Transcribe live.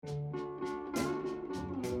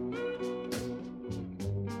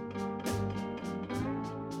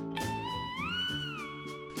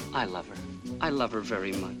I love her. I love her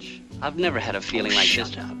very much. I've never had a feeling like this.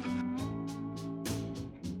 Shut up.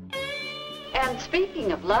 And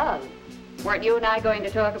speaking of love, weren't you and I going to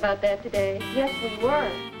talk about that today? Yes, we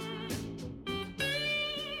were.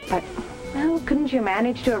 But, well, couldn't you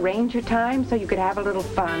manage to arrange your time so you could have a little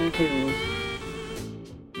fun, too?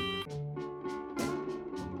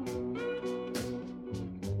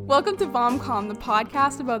 Welcome to Vomcom, the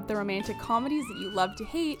podcast about the romantic comedies that you love to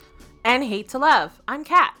hate. And hate to love. I'm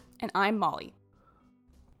Kat. And I'm Molly.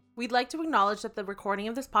 We'd like to acknowledge that the recording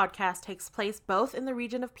of this podcast takes place both in the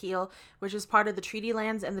region of Peel, which is part of the Treaty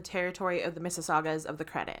Lands and the territory of the Mississaugas of the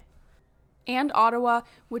Credit. And Ottawa,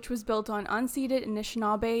 which was built on unceded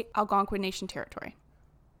Anishinaabe Algonquin Nation territory.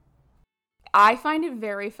 I find it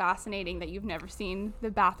very fascinating that you've never seen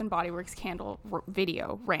the Bath & Body Works candle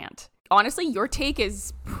video rant. Honestly, your take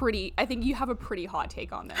is pretty, I think you have a pretty hot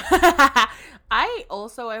take on this. I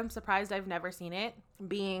also am surprised I've never seen it,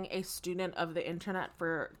 being a student of the internet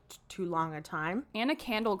for too long a time. And a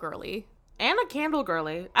candle girly.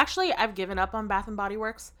 Actually, I've given up on Bath & Body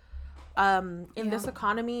Works. In this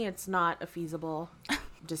economy, it's not a feasible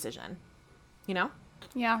decision, you know?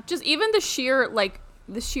 Yeah, just even the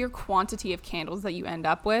sheer quantity of candles that you end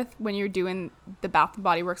up with when you're doing the Bath &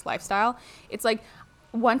 Body Works lifestyle. It's like,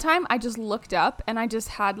 one time I just looked up and I just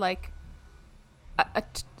had like a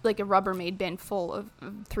Rubbermaid bin full of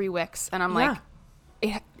 3 wicks, and I'm like,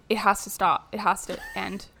 it has to stop. It has to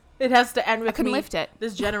end. It has to end with I couldn't me. lift it.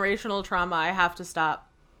 This generational trauma, I have to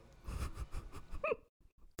stop.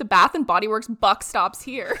 The Bath & Body Works buck stops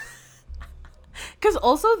here. Because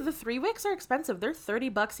also the 3 wicks are expensive. They're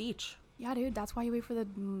 $30 each. Yeah, dude, that's why you wait for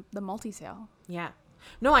the multi-sale. Yeah.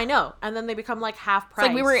 No, I know. And then they become like half price. It's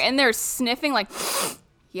like we were in there sniffing like,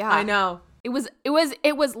 yeah. I know. It was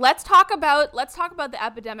let's talk about the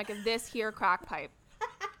epidemic of this here crack pipe.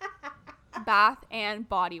 Bath &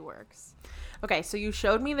 Body Works. Okay, so you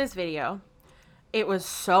showed me this video. It was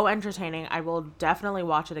so entertaining. I will definitely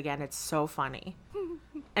watch it again. It's so funny.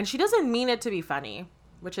 And she doesn't mean it to be funny,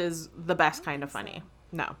 which is the best kind of funny.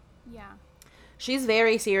 No. Yeah. She's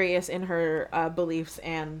very serious in her beliefs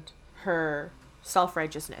and her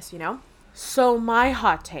self-righteousness, you know? So my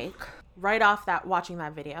hot take, right off that, watching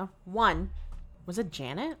that video, one, was it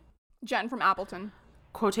Janet? Jen from Appleton.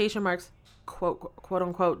 Quotation marks, quote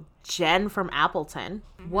unquote, Jen from Appleton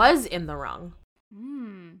was in the wrong.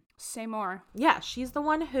 Say more. Yeah, she's the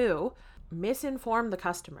one who misinformed the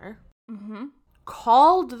customer,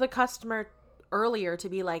 called the customer earlier to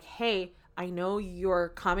be like, hey, I know you're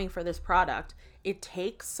coming for this product. It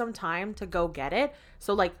takes some time to go get it.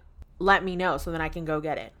 So like, let me know so then I can go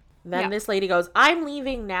get it. Then this lady goes, I'm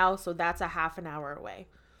leaving now. So that's a half an hour away.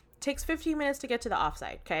 Takes 15 minutes to get to the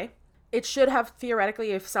offsite. Okay. It should have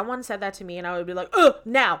theoretically, if someone said that to me and I would be like, oh,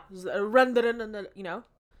 now run, you know,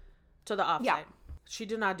 to the offsite. Yeah. She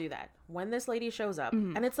did not do that. When this lady shows up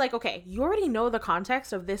and it's like, okay, you already know the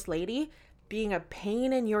context of this lady being a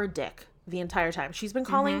pain in your dick the entire time. She's been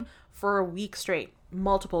calling for a week straight,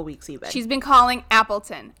 multiple weeks even. She's been calling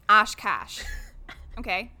Appleton, Oshkosh.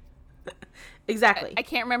 Okay. Exactly. I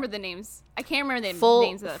can't remember the names. I can't remember the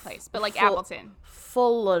names of the place, but like Appleton.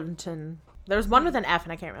 Fullerton. There's one with an F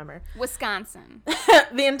and I can't remember. Wisconsin.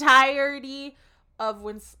 The entirety of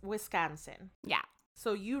Wisconsin. Yeah.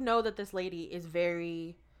 So you know that this lady is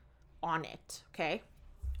very on it, okay?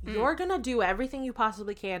 You're going to do everything you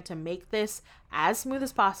possibly can to make this as smooth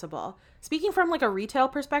as possible. Speaking from like a retail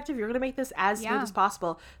perspective, you're going to make this as smooth as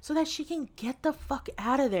possible so that she can get the fuck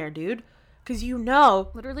out of there, dude. Because you know.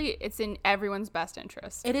 Literally, it's in everyone's best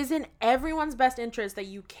interest. It is in everyone's best interest that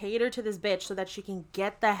you cater to this bitch so that she can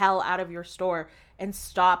get the hell out of your store and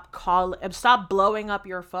stop blowing up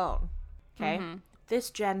your phone. Okay? This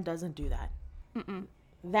Jen doesn't do that.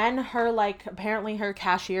 Then her, like, apparently her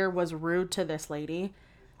cashier was rude to this lady.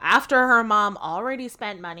 After her mom already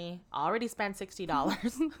spent money,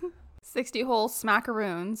 $60. 60 whole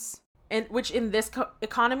smackaroons. And which in this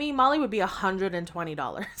economy, Molly, would be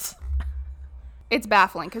 $120. It's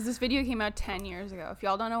baffling because this video came out 10 years ago. If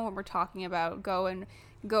y'all don't know what we're talking about, go on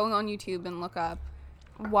YouTube and look up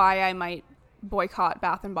why I might boycott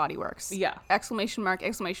Bath & Body Works. Yeah. Exclamation mark,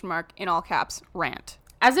 in all caps, rant.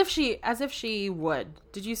 As if she would.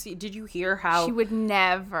 Did you hear how she would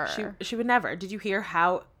never. She would never. Did you hear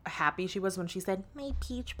how happy she was when she said, "My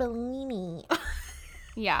peach Bellini"?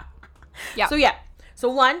 Yeah. Yeah. So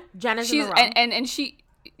one, Jen is in the wrong. And she,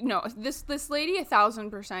 no, this lady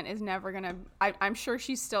 1,000% is never gonna. I'm sure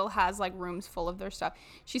she still has like rooms full of their stuff.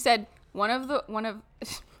 She said one of the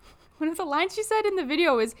lines she said in the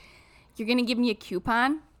video is, "You're gonna give me a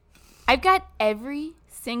coupon? I've got every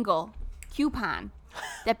single coupon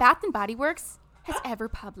that Bath & Body Works has ever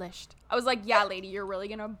published. I was like, yeah, lady, you're really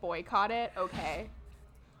gonna boycott it? Okay,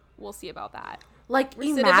 we'll see about that. Like,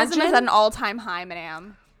 Recidivism is at an all-time high,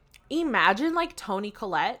 madam. Imagine like Toni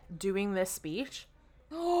Collette doing this speech.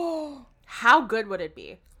 How good would it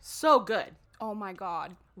be? So good. Oh my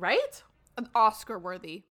god. Right? Oscar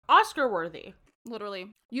worthy. Oscar worthy. Literally.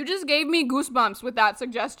 You just gave me goosebumps with that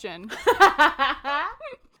suggestion.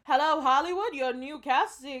 Hello, Hollywood, your new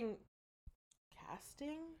casting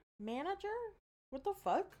manager? What the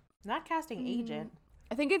fuck? Not casting agent.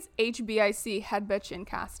 I think it's HBIC, head bitch in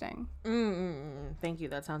casting. Thank you.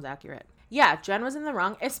 That sounds accurate. Yeah, Jen was in the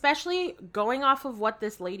wrong, especially going off of what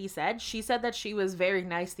this lady said. She said that she was very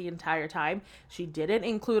nice the entire time. She didn't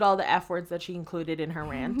include all the F words that she included in her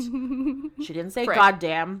rant. She didn't say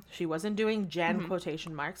goddamn. She wasn't doing Jen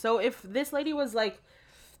quotation marks. So if this lady was like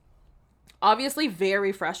obviously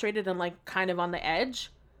very frustrated and like kind of on the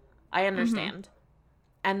edge, I understand.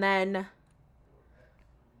 And then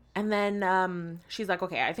she's like,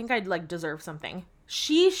 okay, I think I'd like deserve something.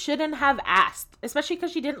 She shouldn't have asked, especially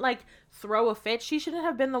because she didn't like throw a fit. She shouldn't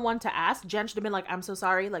have been the one to ask. Jen should have been like, I'm so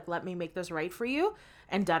sorry. Like, let me make this right for you,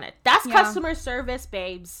 and done it. That's customer service,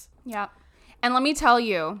 babes. Yeah. And let me tell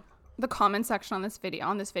you, the comment section on this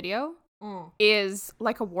video is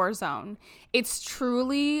like a war zone. It's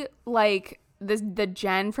truly like the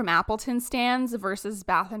Jen from Appleton stands versus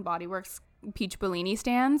Bath and Body Works Peach Bellini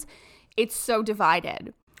stands. It's so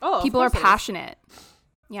divided. Oh, people are passionate.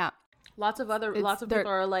 Yeah. Lots of people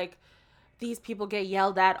are like, these people get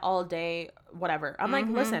yelled at all day, whatever. I'm like,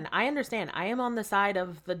 listen, I understand. I am on the side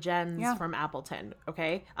of the Jens from Appleton,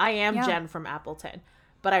 okay? I am Jen from Appleton,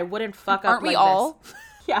 but I wouldn't fuck up like this.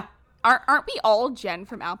 Yeah. Aren't we all Jen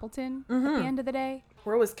from Appleton at the end of the day?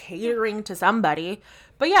 We're always catering to somebody.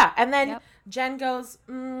 But yeah, and then Jen goes,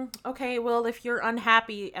 okay, well, if you're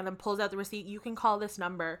unhappy, and then pulls out the receipt, you can call this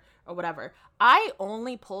number or whatever. I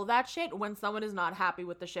only pull that shit when someone is not happy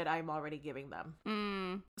with the shit I'm already giving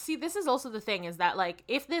them. See, this is also the thing, is that like,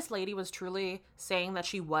 if this lady was truly saying that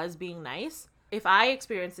she was being nice, if I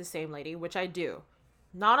experience the same lady, which I do,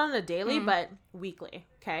 not on a daily, but weekly,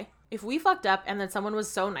 okay? If we fucked up and then someone was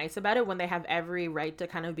so nice about it when they have every right to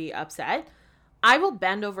kind of be upset, I will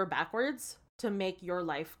bend over backwards to make your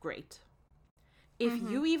life great. If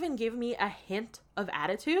you even give me a hint of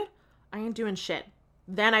attitude, I ain't doing shit.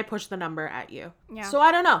 Then I push the number at you. Yeah. So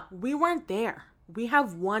I don't know. We weren't there. We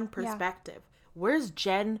have one perspective. Where's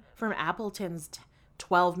Jen from Appleton's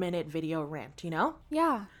 12-minute video rant, you know?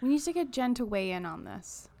 Yeah. We need to get Jen to weigh in on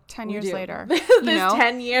this 10 years later. This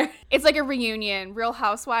 10 year. It's like a reunion. Real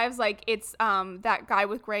Housewives, like it's that guy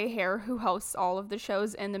with gray hair who hosts all of the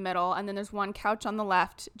shows in the middle. And then there's one couch on the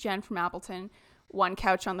left, Jen from Appleton. One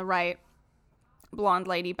couch on the right, blonde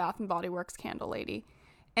lady, Bath and Body Works candle lady.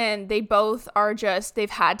 And they both are just, they've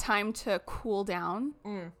had time to cool down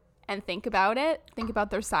and think about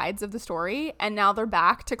their sides of the story. And now they're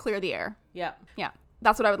back to clear the air. Yeah. Yeah.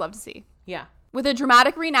 That's what I would love to see. Yeah. With a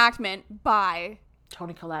dramatic reenactment by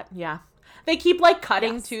Toni Collette. Yeah. They keep like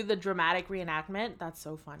cutting to the dramatic reenactment. That's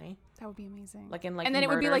so funny. That would be amazing. Like in like, and then it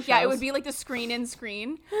would be like, shows. it would be like the screen in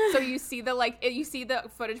screen. So you see the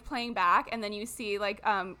footage playing back, and then you see like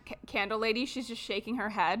Candle Lady. She's just shaking her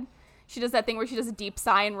head. She does that thing where she does a deep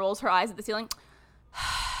sigh and rolls her eyes at the ceiling.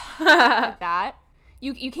 Like that.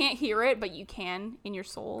 You can't hear it, but you can in your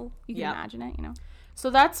soul. You can imagine it, you know? So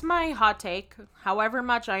that's my hot take. However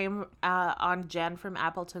much I am on Jen from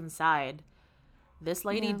Appleton's side, this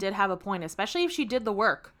lady did have a point, especially if she did the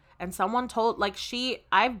work. And someone told, like,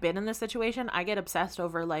 I've been in this situation. I get obsessed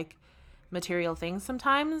over, like, material things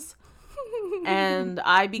sometimes. And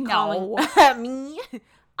I be calling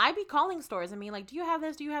I be calling stores and being like, do you have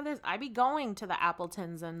this? Do you have this? I be going to the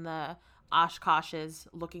Appletons and the Oshkoshes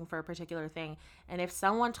looking for a particular thing. And if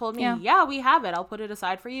someone told me, yeah, we have it, I'll put it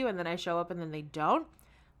aside for you. And then I show up and then they don't,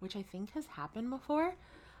 which I think has happened before.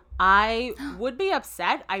 I would be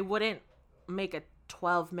upset. I wouldn't make a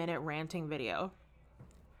 12-minute ranting video.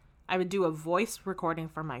 I would do a voice recording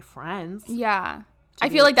for my friends. Yeah. I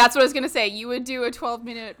feel like that's what I was going to say. You would do a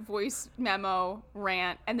 12-minute voice memo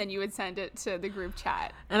rant, and then you would send it to the group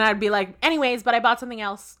chat. And I'd be like, anyways, but I bought something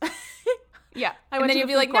else. Yeah. And then you'd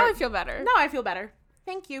be like, now I feel better. Now I feel better.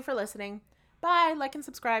 Thank you for listening. Bye. Like and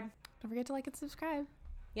subscribe. Don't forget to like and subscribe.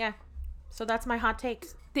 Yeah. So that's my hot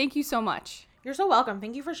takes. Thank you so much. You're so welcome.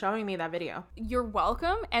 Thank you for showing me that video. You're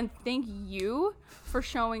welcome, and thank you for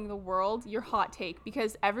showing the world your hot take,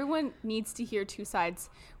 because everyone needs to hear two sides.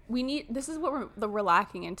 This is what we're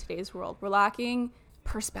lacking in today's world. We're lacking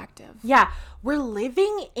perspective. Yeah, we're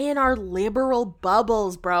living in our liberal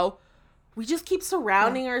bubbles, bro. We just keep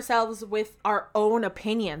surrounding ourselves with our own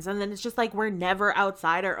opinions, and then it's just like we're never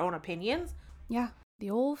outside our own opinions. Yeah, the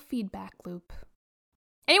old feedback loop.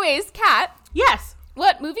 Anyways, Kat, Yes.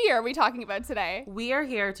 what movie are we talking about today? We are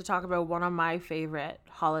here to talk about one of my favorite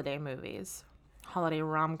holiday movies. Holiday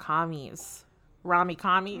rom-commies.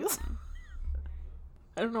 Romy-commies.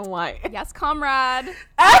 I don't know why. Yes, comrade.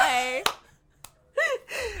 Hey.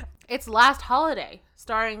 It's Last Holiday,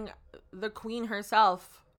 starring the queen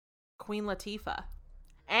herself, Queen Latifah.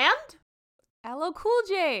 And LL Cool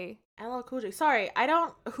J. LL Cool J. Sorry,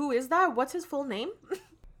 who is that? What's his full name?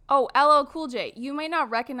 Oh, LL Cool J. You might not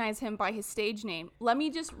recognize him by his stage name. Let me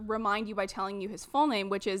just remind you by telling you his full name,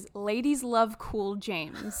 which is Ladies Love Cool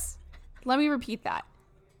James. Let me repeat that.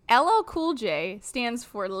 LL Cool J stands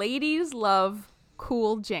for Ladies Love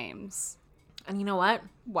Cool James. And you know what?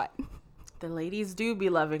 What? The ladies do be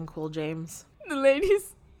loving Cool James. The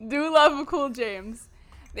ladies do love Cool James.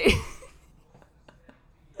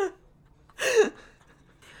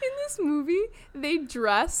 In this movie, they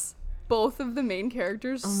dress both of the main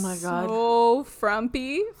characters so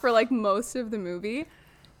frumpy for like most of the movie.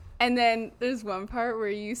 And then there's one part where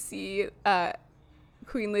you see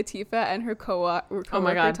Queen Latifah and her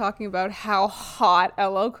coworker talking about how hot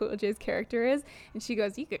LL Cool J's character is. And she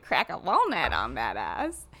goes, "You could crack a walnut on that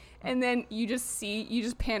ass." And then you just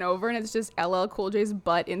pan over and it's just LL Cool J's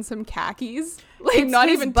butt in some khakis. Like, It's not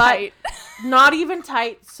his even butt. tight. Not even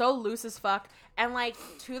tight. So loose as fuck. And like,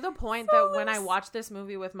 to the point that when I watched this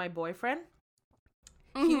movie with my boyfriend,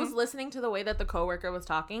 he was listening to the way that the coworker was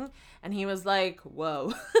talking, and he was like,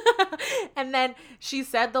 "Whoa." And then she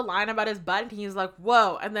said the line about his butt, and he's like,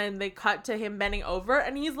 "Whoa." And then they cut to him bending over,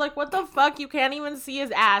 and he's like, "What the fuck? You can't even see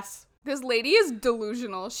his ass." This lady is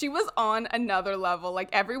delusional. She was on another level. Like,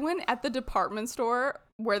 everyone at the department store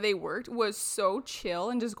where they worked was so chill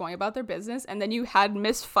and just going about their business. And then you had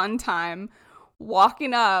Miss Funtime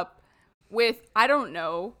walking up with, I don't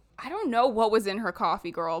know what was in her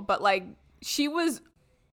coffee, girl, but like, she was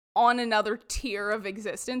on another tier of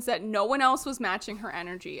existence that no one else was matching her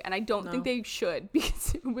energy. And I don't think they should,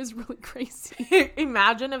 because it was really crazy.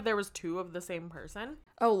 Imagine if there was two of the same person.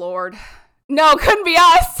 Oh, Lord. No, couldn't be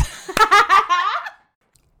us.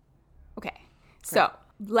 Okay, so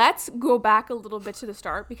let's go back a little bit to the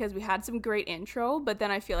start, because we had some great intro, but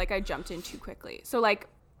then I feel like I jumped in too quickly. So like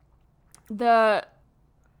the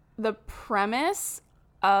premise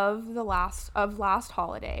of Last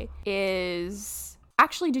Holiday is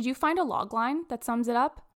actually, did you find a log line that sums it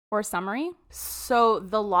up, or a summary? So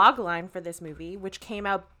the log line for this movie, which came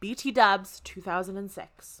out BT Dubs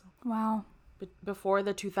 2006. Wow. Before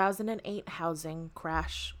the 2008 housing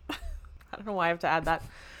crash. I don't know why I have to add that.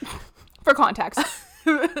 For context.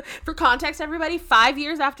 For context, everybody, 5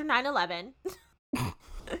 years after 9/11.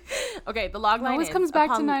 Okay, the log line always comes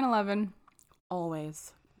back to 9/11.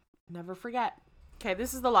 Always. Never forget. Okay,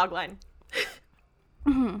 this is the log line.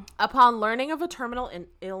 Upon learning of a terminal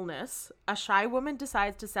illness, a shy woman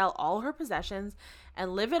decides to sell all her possessions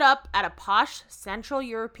and live it up at a posh Central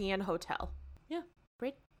European hotel. Yeah,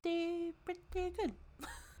 pretty good.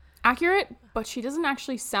 Accurate, but she doesn't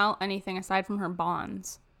actually sell anything aside from her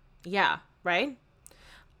bonds. Yeah, right?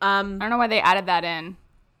 I don't know why they added that in.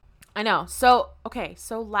 I know. So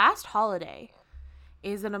Last Holiday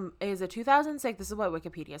is a 2006, this is what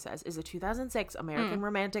Wikipedia says, is a 2006 American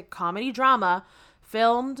romantic comedy drama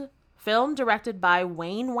film directed by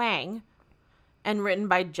Wayne Wang and written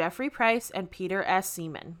by Jeffrey Price and Peter S.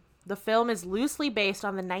 Seaman. The film is loosely based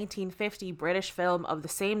on the 1950 British film of the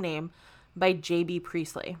same name by J.B.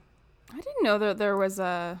 Priestley. I didn't know that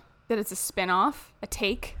that it's a spin-off, a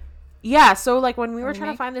take. Yeah, so like when we were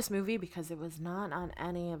trying to find this movie, because it was not on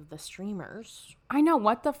any of the streamers. I know,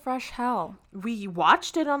 what the fresh hell. We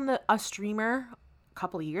watched it on a streamer a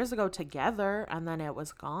couple of years ago together, and then it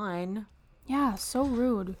was gone. Yeah, so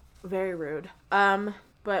rude. Very rude.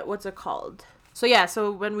 But what's it called? So yeah,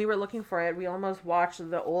 so when we were looking for it, we almost watched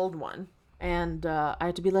the old one, and I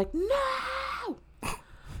had to be like, no,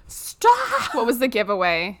 stop. What was the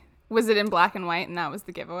giveaway? Was it in black and white, and that was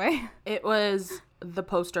the giveaway? It was the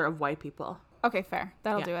poster of white people. Okay, fair.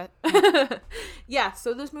 That'll do it. Yeah,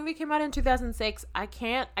 so this movie came out in 2006. I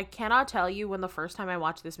cannot tell you when the first time I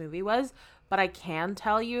watched this movie was, but I can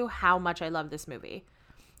tell you how much I love this movie.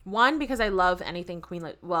 One, because I love anything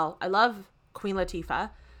I love Queen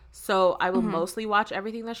Latifah, so I will mostly watch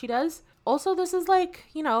everything that she does. Also, this is like,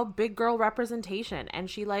 big girl representation, and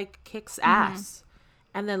she like kicks ass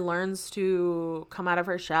and then learns to come out of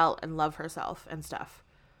her shell and love herself and stuff.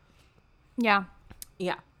 Yeah.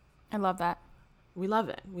 Yeah. I love that. We love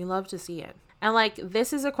it. We love to see it. And like,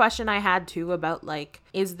 this is a question I had too about like,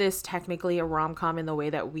 is this technically a rom-com in the way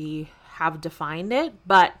that we have defined it?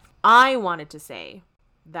 But I wanted to say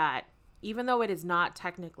that even though it is not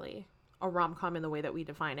technically a rom-com in the way that we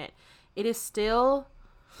define it. It is still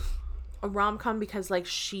a rom-com because, like,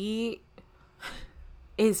 she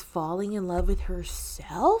is falling in love with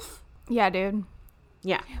herself. Yeah, dude.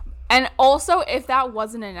 Yeah. And also, if that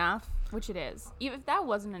wasn't enough, which it is, even if that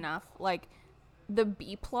wasn't enough, like, the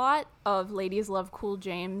B plot of Ladies Love Cool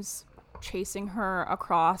James chasing her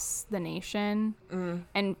across the nation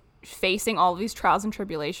and facing all of these trials and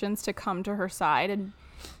tribulations to come to her side, and,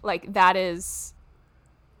 like, that is,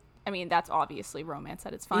 I mean, that's obviously romance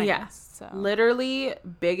at its finest. Yeah. So. Literally,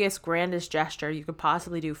 biggest, grandest gesture you could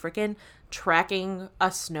possibly do. Freaking trekking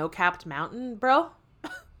a snow-capped mountain, bro.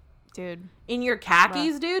 Dude. In your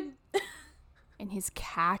khakis, dude. In his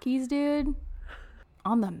khakis, dude.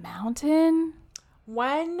 On the mountain.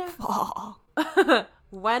 When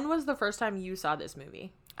was the first time you saw this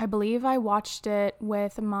movie? I believe I watched it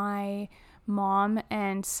with my mom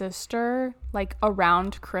and sister, like,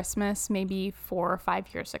 around Christmas, maybe 4 or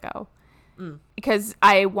 5 years ago. Because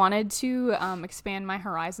I wanted to expand my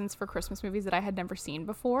horizons for Christmas movies that I had never seen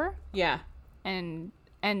before. Yeah. And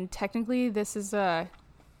technically this is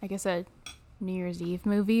I guess a New Year's Eve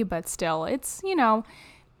movie, but still, it's, you know,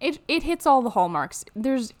 it hits all the hallmarks.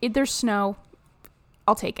 There's snow.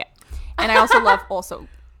 I'll take it. And I also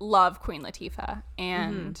love Queen Latifah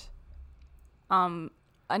and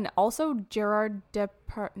also Gerard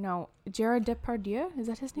Depardieu, is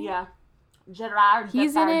that his name? Yeah. Gerard Depardieu.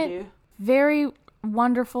 He's in it. Very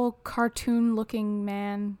wonderful cartoon looking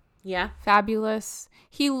man. Yeah. Fabulous.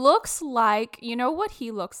 He looks like, you know what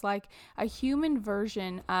he looks like? A human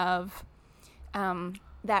version of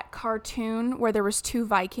that cartoon where there was 2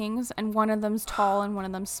 Vikings and one of them's tall and one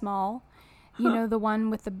of them's small. You know, the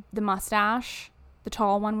one with the mustache, the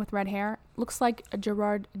tall one with red hair. Looks like a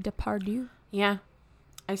Gerard Depardieu. Yeah.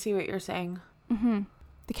 I see what you're saying. The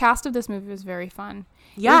cast of this movie was very fun.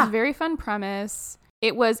 Yeah. It was a very fun premise.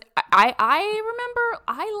 It was, I remember,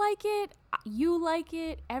 I like it. You like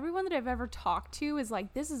it. Everyone that I've ever talked to is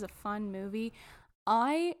like, this is a fun movie.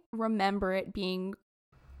 I remember it being,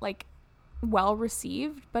 like, well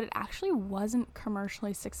received, but it actually wasn't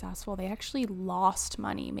commercially successful. They actually lost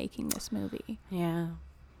money making this movie. Yeah.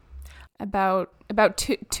 About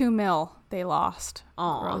two mil they lost.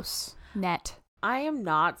 Aww. Gross. Net. I am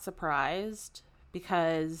not surprised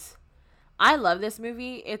because I love this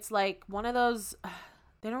movie. It's like one of those,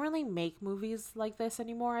 they don't really make movies like this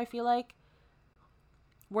anymore, I feel like.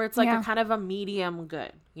 Where it's like a kind of a medium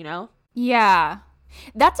good, you know? Yeah.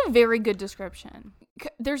 That's a very good description.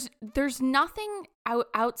 There's nothing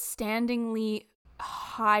outstandingly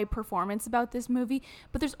high performance about this movie,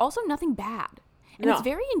 but there's also nothing bad. And it's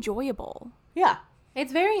very enjoyable. Yeah.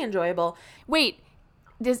 It's very enjoyable. Wait,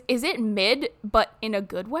 is it mid, but in a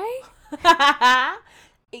good way?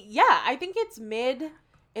 Yeah, I think it's mid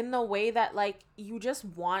in the way that, like,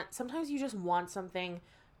 sometimes you just want something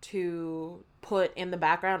to put in the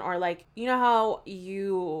background, or, like, you know how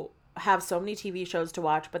you have so many TV shows to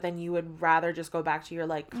watch, but then you would rather just go back to your,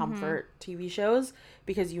 like, comfort TV shows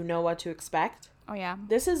because you know what to expect. Oh, yeah.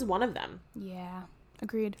 This is one of them. Yeah.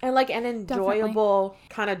 Agreed. And, like, an enjoyable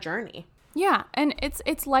kind of journey. Yeah, and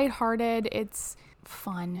it's lighthearted. It's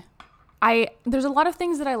fun. There's a lot of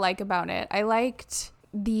things that I like about it. I liked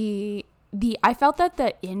I felt that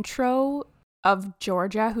the intro of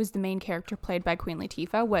Georgia, who's the main character played by Queen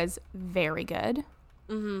Latifah, was very good.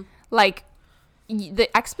 Like, the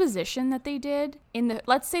exposition that they did in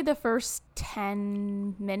let's say the first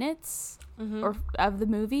 10 minutes of the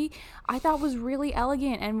movie, I thought was really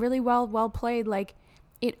elegant and really well played. Like,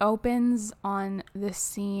 it opens on this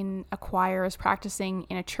scene, a choir is practicing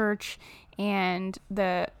in a church, and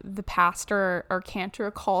the pastor or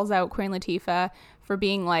cantor calls out Queen Latifah for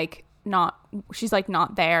being, like, not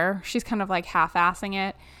there. She's kind of, like, half-assing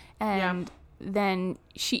it, and then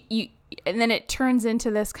then it turns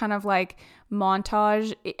into this kind of, like, a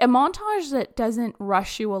montage that doesn't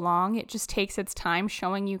rush you along. It just takes its time,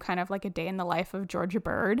 showing you kind of like a day in the life of Georgia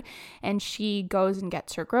Bird. And she goes and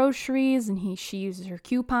gets her groceries, and she uses her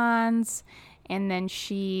coupons, and then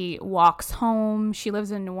she walks home. She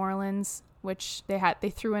lives in New Orleans, which they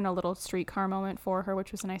threw in a little streetcar moment for her,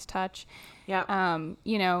 which was a nice touch. Yeah.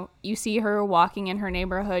 You know, you see her walking in her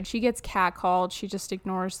neighborhood. She gets catcalled. She just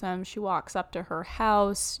ignores them. She walks up to her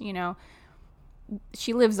house. You know,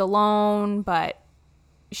 she lives alone, but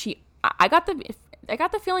I got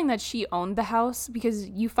the feeling that she owned the house, because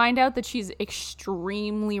you find out that she's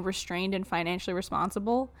extremely restrained and financially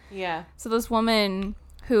responsible. Yeah. So this woman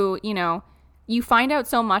who, you know, you find out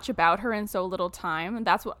so much about her in so little time, and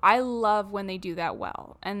that's what I love when they do that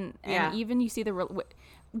well. And even you see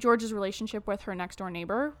George's relationship with her next door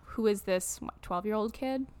neighbor, who is this 12-year-old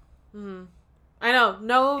kid. I know.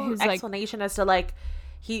 No Who's, explanation as to, like,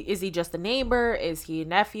 is he just a neighbor? Is he a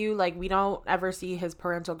nephew? Like, we don't ever see his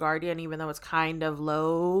parental guardian, even though it's kind of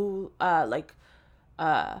low,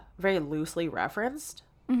 very loosely referenced.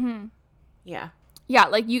 Mm-hmm. Yeah. Yeah,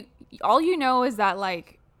 like, all you know is that,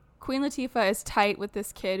 like, Queen Latifah is tight with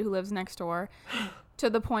this kid who lives next door to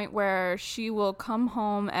the point where she will come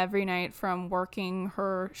home every night from working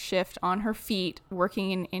her shift on her feet,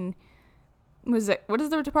 working in what is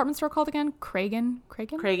the department store called again?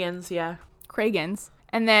 Kragen's, yeah. Kragen's.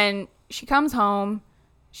 And then she comes home,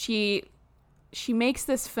 she makes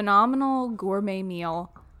this phenomenal gourmet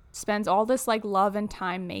meal, spends all this, like, love and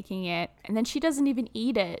time making it, and then she doesn't even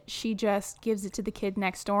eat it. She just gives it to the kid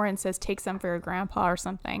next door and says, take some for your grandpa or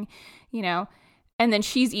something, you know? And then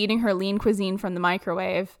she's eating her lean cuisine from the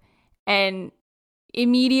microwave, and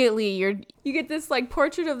immediately you get this, like,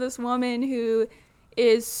 portrait of this woman who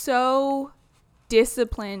is so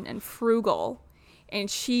disciplined and frugal, and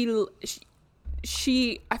she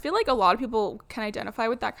I feel like a lot of people can identify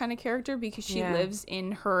with that kind of character because she lives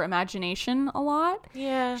in her imagination a lot.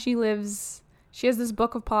 Yeah. She has this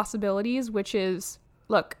book of possibilities, which is,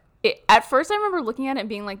 look, at first I remember looking at it and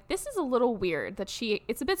being like, this is a little weird that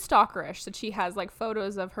it's a bit stalkerish that she has, like,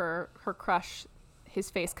 photos of her crush, his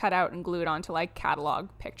face cut out and glued onto, like, catalog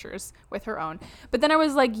pictures with her own. But then I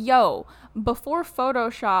was like, yo, before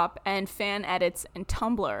Photoshop and fan edits and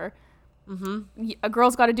Tumblr, a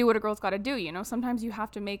girl's got to do what a girl's got to do, you know? Sometimes you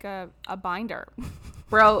have to make a binder.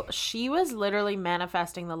 Bro, she was literally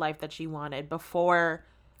manifesting the life that she wanted before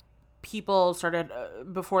people started,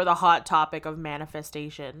 before the hot topic of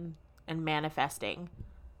manifestation and manifesting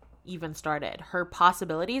even started. Her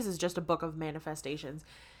possibilities is just a book of manifestations.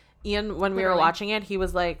 Ian, when we were watching it, he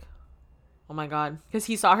was like, oh my God, because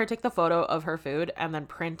he saw her take the photo of her food and then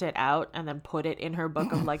print it out and then put it in her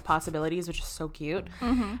book of, like, possibilities, which is so cute.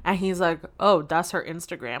 And he's like, oh, that's her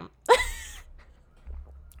Instagram.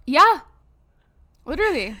 Yeah,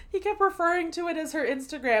 literally. He kept referring to it as her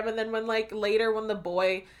Instagram, and then when, like, later when the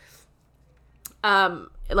boy,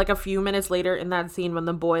 like, a few minutes later in that scene when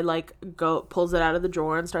the boy, like, pulls it out of the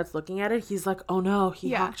drawer and starts looking at it, he's like, oh no, he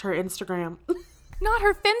hacked her Instagram. Not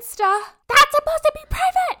her Finsta. That's supposed to be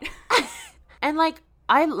private. And, like,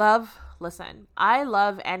 I love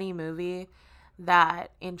any movie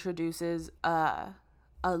that introduces a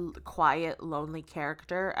quiet, lonely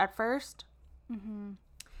character at first.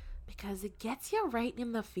 Because it gets you right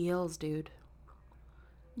in the feels, dude.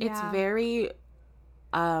 Yeah. It's very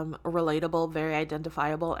relatable, very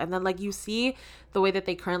identifiable. And then, like, you see the way that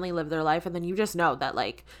they currently live their life, and then you just know that,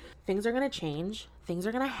 like, things are going to change. Things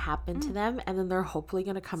are going to happen to them, and then they're hopefully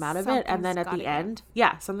going to come out of it. And then at the end,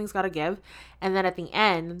 something's got to give. And then at the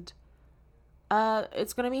end,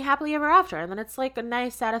 it's going to be happily ever after. And then it's, like, a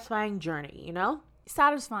nice, satisfying journey, you know?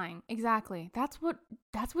 Satisfying. Exactly. That's what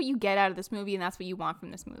you get out of this movie, and that's what you want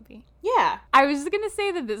from this movie. Yeah. I was going to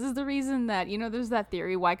say that this is the reason that, you know, there's that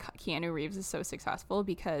theory why Keanu Reeves is so successful,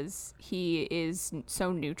 because he is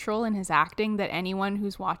so neutral in his acting that anyone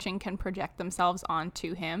who's watching can project themselves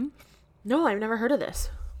onto him. No, I've never heard of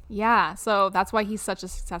this. Yeah, so that's why he's such a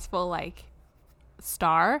successful, like,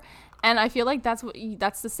 star. And I feel like that's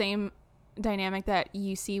the same dynamic that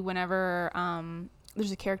you see whenever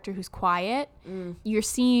there's a character who's quiet. You're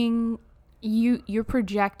seeing you're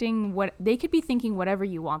projecting what they could be thinking, whatever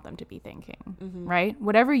you want them to be thinking, right?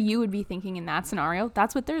 Whatever you would be thinking in that scenario,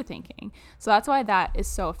 that's what they're thinking. So that's why that is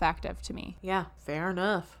so effective to me. Yeah, fair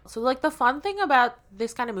enough. So, like, the fun thing about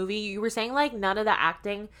this kind of movie, you were saying, like, none of the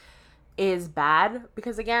acting is bad,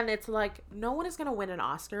 because, again, it's like no one is going to win an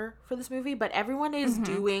Oscar for this movie, but everyone is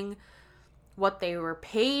doing what they were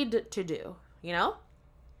paid to do, you know?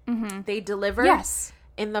 They delivered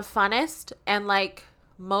in the funnest and, like,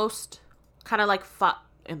 most kind of, like,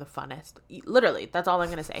 in the funnest, literally, that's all I'm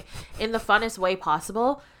going to say, in the funnest way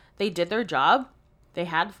possible. They did their job, they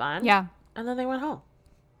had fun, and then they went home.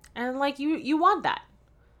 And, like, you want that.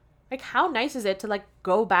 Like, how nice is it to, like,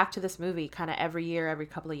 go back to this movie kind of every year, every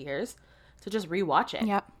couple of years, to just rewatch it?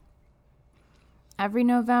 Yep. Every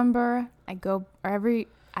November, let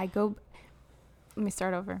me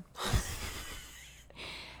start over.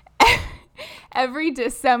 Every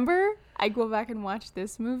December, I go back and watch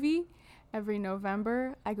this movie. Every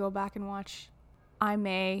November, I go back and watch I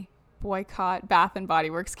May Boycott Bath and Body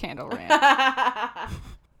Works Candle Rant.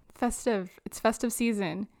 It's festive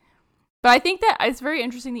season. But I think that it's very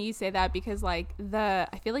interesting that you say that, because, like, I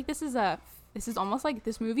feel like this is almost like,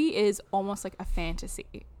 this movie is almost like a fantasy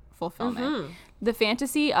fulfillment. The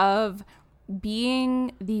fantasy of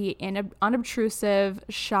being the unobtrusive,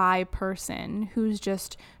 shy person who's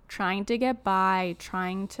just trying to get by,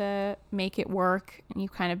 trying to make it work, and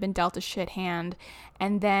you've kind of been dealt a shit hand,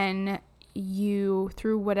 and then you,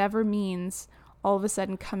 through whatever means, all of a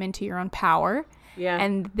sudden come into your own power. Yeah.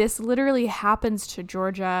 And this literally happens to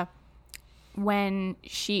Georgia when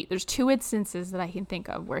there's 2 instances that I can think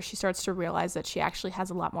of where she starts to realize that she actually has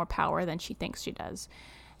a lot more power than she thinks she does.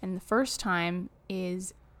 And the first time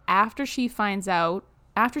is after she finds out,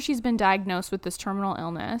 after she's been diagnosed with this terminal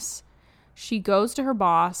illness, she goes to her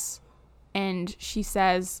boss and she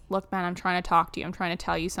says, look, man, I'm trying to talk to you. I'm trying to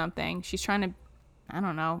tell you something. She's trying to, I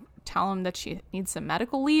don't know, tell him that she needs some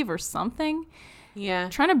medical leave or something. Yeah.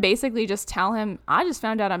 Trying to basically just tell him, I just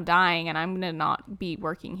found out I'm dying and I'm going to not be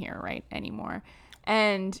working here right anymore.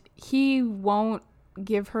 And he won't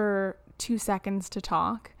give her 2 seconds to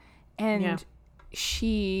talk. And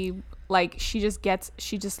she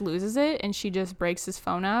just loses it, and she just breaks his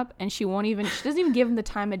phone up, and she doesn't even give him the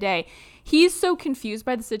time of day. He's so confused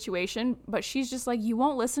by the situation, but she's just like, you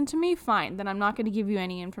won't listen to me? Fine. Then I'm not going to give you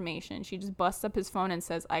any information. She just busts up his phone and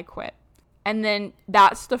says, I quit. And then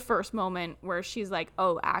that's the first moment where she's like,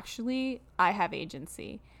 oh, actually, I have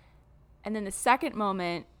agency. And then the second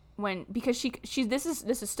moment because she this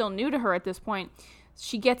is still new to her at this point,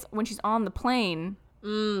 when she's on the plane.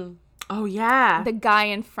 Oh, yeah. The guy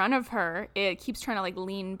in front of her, it keeps trying to like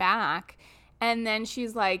lean back. And then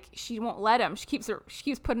she's like, she won't let him. She keeps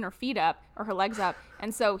putting her feet up or her legs up.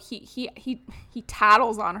 And so he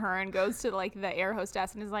tattles on her and goes to like the air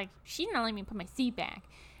hostess and is like, she didn't let me put my seat back.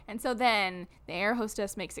 And so then the air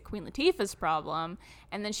hostess makes it Queen Latifah's problem.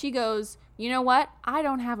 And then she goes, you know what? I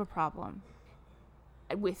don't have a problem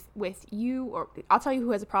with you, or I'll tell you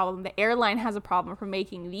who has a problem. The airline has a problem for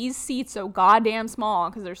making these seats so goddamn small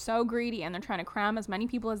because they're so greedy and they're trying to cram as many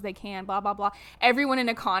people as they can, blah, blah, blah. Everyone in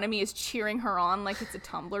economy is cheering her on like it's a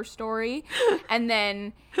Tumblr story. And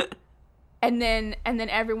then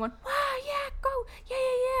everyone, wow, yeah, go,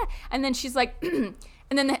 yeah. And then she's like...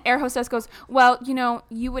 And then the air hostess goes, well, you know,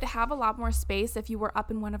 you would have a lot more space if you were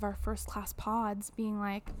up in one of our first class pods, being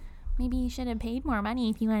like, maybe you should have paid more money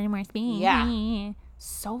if you wanted more space. Yeah.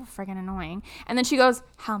 So friggin' annoying. And then she goes,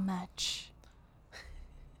 how much?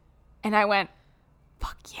 And I went,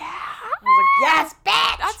 fuck yeah. I was like, yes,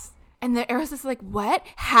 bitch! And the air hostess is like, what?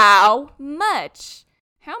 How much?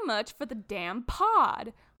 How much for the damn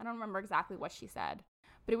pod? I don't remember exactly what she said.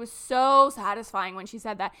 But it was so satisfying when she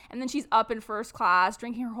said that. And then she's up in first class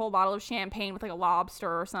drinking her whole bottle of champagne with like a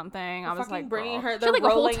lobster or something. I was like, bringing girl. her, She had like a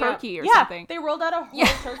whole turkey or something. They rolled out a whole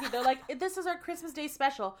turkey. They're like, this is our Christmas Day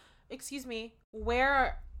special. Excuse me,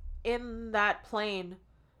 where in that plane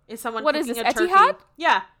is someone what cooking is this, a turkey? Etihad?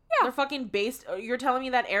 Yeah. They're fucking you're telling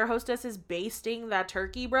me that air hostess is basting that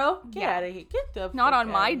turkey, bro? Get out of here. Get the Not fuck on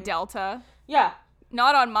my outta here. Delta. Yeah.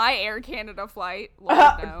 Not on my Air Canada flight. Lord,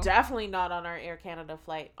 no. Definitely not on our Air Canada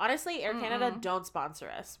flight. Honestly, Air Canada, don't sponsor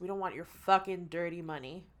us. We don't want your fucking dirty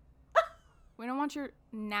money. We don't want your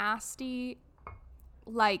nasty,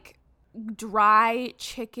 like, dry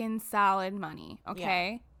chicken salad money,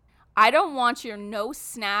 okay? Yeah. I don't want your no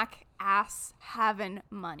snack ass having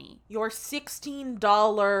money. Your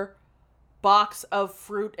 $16 box of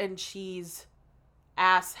fruit and cheese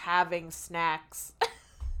ass having snacks.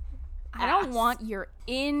 I don't want your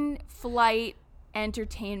in-flight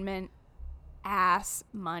entertainment ass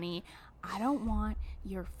money. I don't want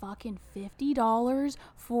your fucking $50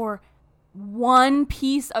 for one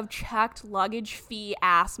piece of checked luggage fee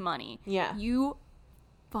ass money. Yeah. You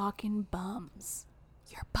fucking bums.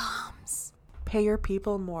 You're bums. Pay your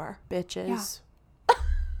people more, bitches.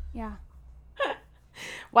 Yeah.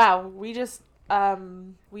 Wow, we just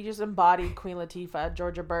embodied Queen Latifah,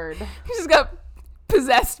 Georgia Bird. You just got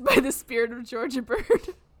possessed by the spirit of Georgia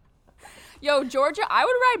Bird. Yo, Georgia, I would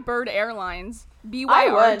ride Bird Airlines.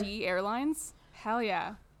 BYRD Airlines. Hell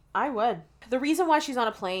yeah. I would. The reason why she's on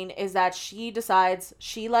a plane is that she decides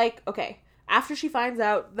after she finds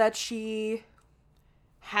out that she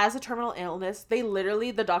has a terminal illness,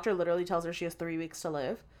 the doctor literally tells her she has 3 weeks to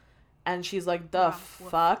live. And she's like,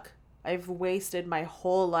 fuck? I've wasted my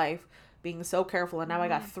whole life being so careful and now I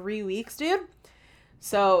got 3 weeks, dude.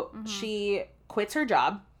 So she quits her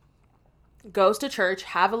job, goes to church,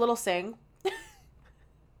 have a little sing.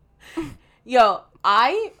 Yo,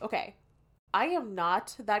 I am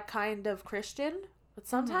not that kind of Christian, but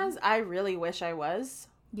sometimes I really wish I was.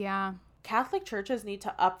 Yeah. Catholic churches need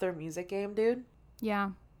to up their music game, dude.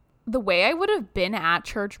 Yeah. The way I would have been at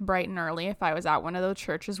church bright and early if I was at one of those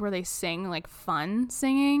churches where they sing like fun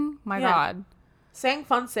singing. My God. Sang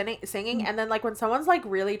fun singing. And then like when someone's like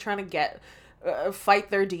really trying to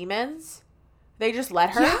fight their demons, They just let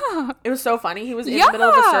her. Yeah. It was so funny. He was in the middle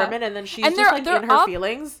of a sermon, and then she's just like in her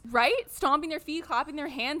feelings. Right? Stomping their feet, clapping their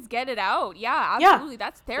hands, get it out. Yeah, absolutely.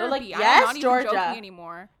 That's therapy. Like, I'm yes, not even Georgia. joking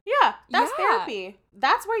anymore. Yeah, that's Yeah. therapy.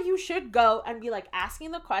 That's where you should go and be like asking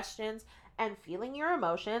the questions and feeling your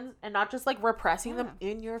emotions and not just like repressing them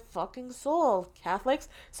in your fucking soul, Catholics.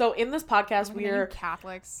 So in this podcast,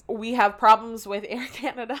 Catholics. We have problems with Air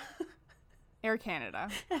Canada. Air Canada.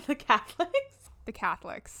 And the Catholics. The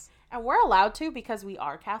Catholics. And we're allowed to because we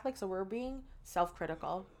are Catholic, so we're being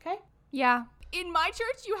self-critical, okay? Yeah. In my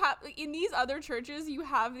church, in these other churches, you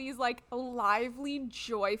have these like lively,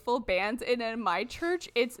 joyful bands. And in my church,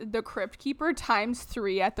 it's the Crypt Keeper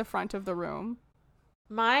 ×3 at the front of the room.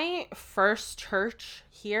 My first church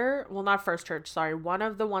here, well, not first church, sorry, one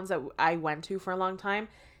of the ones that I went to for a long time,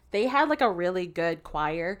 they had like a really good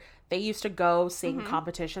choir. They used to go sing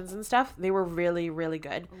competitions and stuff. They were really, really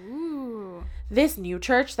good. Ooh. This new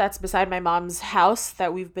church that's beside my mom's house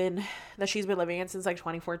that she's been living in since like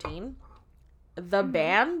 2014, the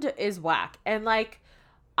band is whack. And like,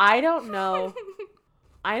 I don't know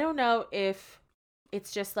if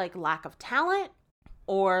it's just like lack of talent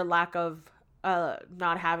or lack of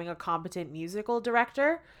not having a competent musical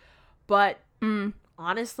director, but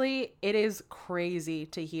honestly, it is crazy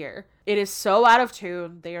to hear. It is so out of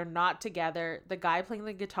tune. They are not together. The guy playing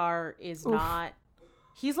the guitar is not,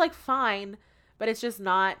 he's like fine, but it's just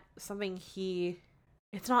not something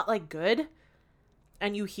it's not like good.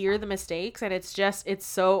 And you hear the mistakes, and it's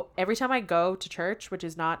so, every time I go to church, which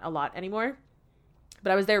is not a lot anymore,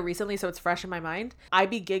 but I was there recently, so it's fresh in my mind, I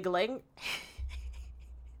be giggling.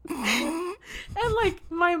 And like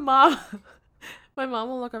my mom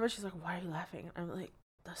will look over, she's like, why are you laughing? And I'm like,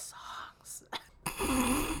 the songs.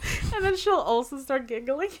 And then she'll also start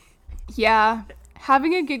giggling. Yeah.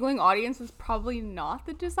 Having a giggling audience is probably not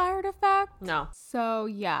the desired effect. No. So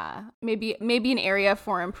yeah, maybe an area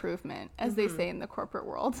for improvement, as they say in the corporate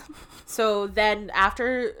world. So then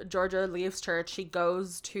after Georgia leaves church, she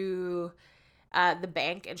goes to the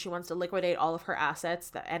bank, and she wants to liquidate all of her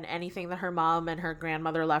assets and anything that her mom and her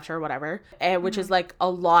grandmother left her, whatever, which is like a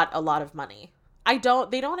lot of money. They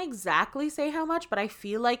don't exactly say how much, but I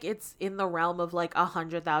feel like it's in the realm of like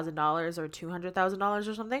 $100,000 or $200,000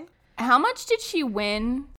 or something. How much did she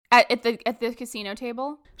win at the casino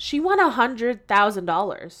table? She won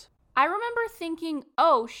 $100,000. I remember thinking,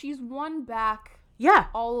 oh, she's won back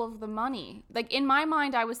all of the money. Like in my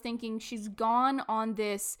mind, I was thinking she's gone on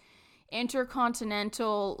this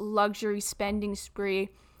intercontinental luxury spending spree,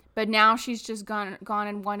 but now she's just gone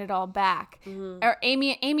and won it all back. Or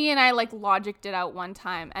Amy and I like logicked it out one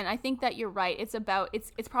time, and I think that you're right.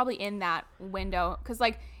 It's probably in that window, because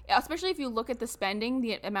like, especially if you look at the spending,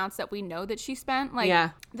 the amounts that we know that she spent,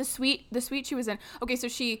 like the suite she was in. Okay, so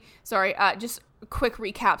just a quick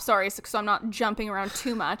recap. Sorry, so I'm not jumping around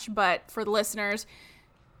too much, but for the listeners,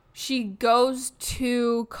 she goes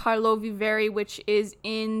to Karlovy Vary, which is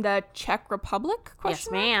in the Czech Republic.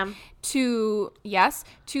 Yes, ma'am. To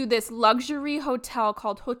this luxury hotel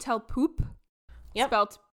called Hotel Poop. Yep.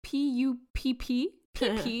 Spelled P-U-P-P.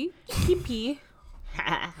 P-P. P-P.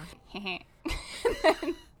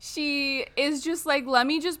 She is just like, let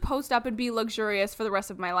me just post up and be luxurious for the rest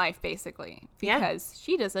of my life, basically. Because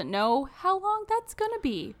she doesn't know how long that's going to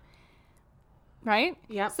be. Right?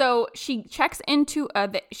 Yeah. So she checks into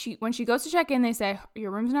when she goes to check in, they say, your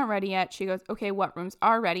room's not ready yet. She goes, okay, what rooms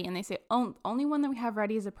are ready? And they say, only one that we have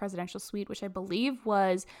ready is a presidential suite, which I believe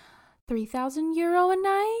was €3,000 a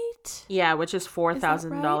night. Yeah, which is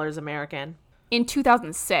 $4,000 right? American. In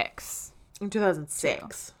 2006. In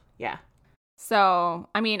 2006. Yeah. So,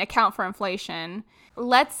 I mean, account for inflation.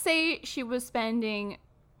 Let's say she was spending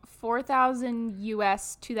 $4,000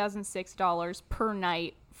 US 2006 dollars per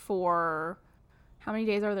night for... How many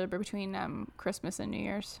days are there between Christmas and New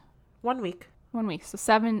Year's? 1 week. 1 week. So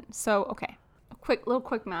 7. So, okay.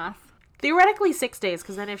 Quick math. Theoretically 6 days,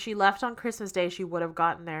 because then if she left on Christmas Day, she would have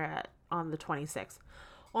gotten there on the 26th.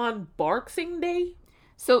 On Boxing Day?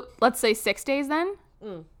 So let's say 6 days then?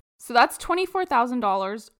 So that's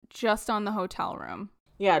 $24,000 just on the hotel room.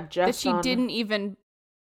 Yeah, just she didn't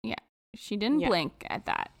blink at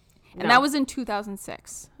that. And that was in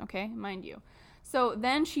 2006, okay? Mind you. So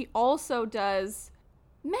then she also does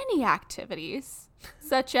many activities,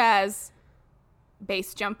 such as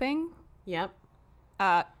base jumping. Yep.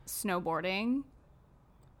 Snowboarding,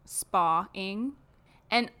 spa-ing,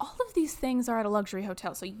 and all of these things are at a luxury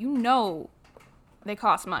hotel, so you know they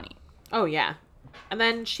cost money. Oh, yeah. And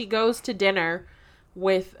then she goes to dinner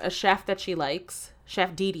with a chef that she likes,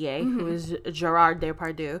 Chef Didier, who is Gerard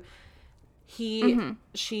Depardieu.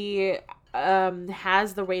 She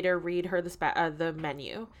has the waiter read her the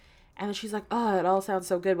menu, And then she's like, oh, it all sounds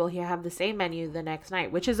so good. Will he have the same menu the next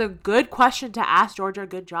night? Which is a good question to ask, Georgia.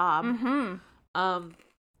 Good job. And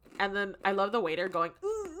then I love the waiter going,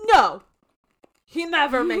 no, he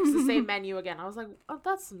never makes the same menu again. I was like, oh,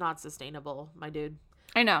 that's not sustainable, my dude.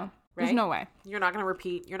 I know. Right? There's no way. You're not going to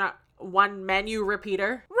repeat. You're not one menu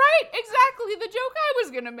repeater. Right, exactly the joke I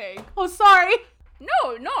was going to make. Oh, sorry.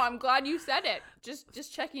 No, I'm glad you said it.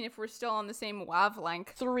 Just checking if we're still on the same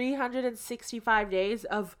wavelength. 365 days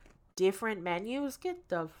of different menus? Get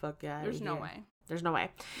the fuck out of here. There's no way. There's no way.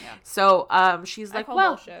 Yeah. So she's like,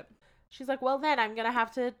 well, bullshit. She's like, well, then I'm going to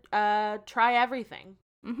have to try everything.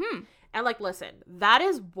 Mm-hmm. And like, listen, that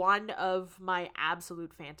is one of my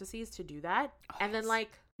absolute fantasies to do that. Oh, and then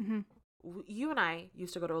like, you and I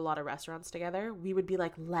used to go to a lot of restaurants together. We would be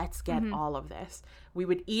like, let's get all of this. We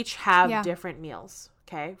would each have different meals,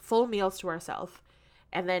 okay? Full meals to ourselves,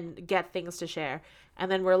 and then get things to share.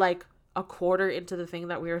 And then we're like a quarter into the thing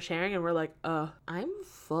that we were sharing, and we're like, I'm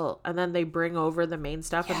full. And then they bring over the main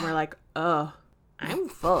stuff, and we're like, I'm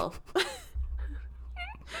full. Do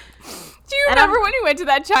you remember when we went to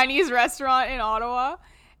that Chinese restaurant in Ottawa?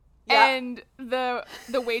 Yeah. And the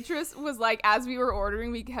waitress was like, as we were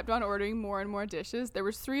ordering, we kept on ordering more and more dishes. There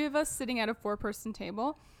was 3 of us sitting at a 4-person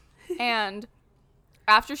table. And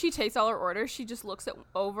after she takes all our orders, she just looks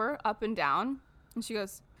over, up and down. And she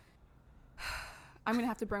goes, I'm going to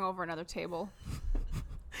have to bring over another table.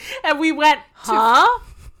 And we went, huh?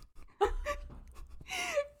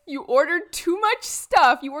 You ordered too much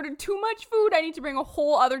stuff. You ordered too much food. I need to bring a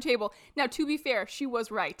whole other table. Now, to be fair, she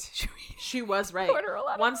was right. She was right.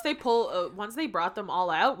 Once they brought them all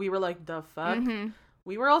out, we were like, the fuck?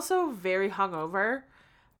 We were also very hungover.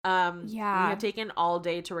 We had taken all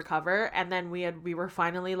day to recover, and then we were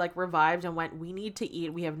finally like revived and went, we need to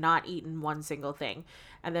eat. We have not eaten one single thing.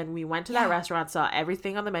 And then we went to that restaurant, saw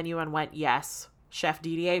everything on the menu, and went, yes, Chef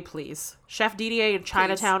Didier, please. Chef Didier in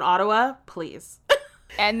Chinatown, Ottawa, please.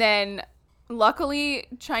 And then, luckily,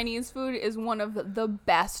 Chinese food is one of the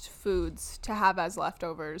best foods to have as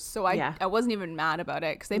leftovers. So I wasn't even mad about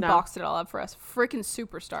it because they boxed it all up for us. Freaking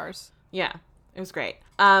superstars. Yeah, it was great.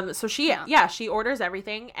 So she orders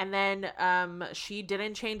everything, and then she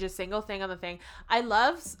didn't change a single thing on the thing. I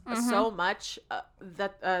love so much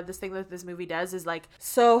that this thing that this movie does is like,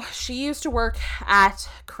 so she used to work at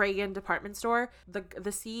Cragen department store. The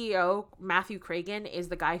CEO, Matthew Cragen, is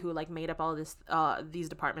the guy who like made up all this these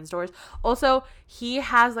department stores. Also, he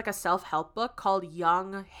has like a self-help book called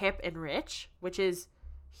Young, Hip, and Rich, which is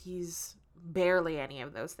he's barely any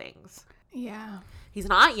of those things. Yeah. He's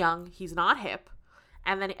not young, he's not hip.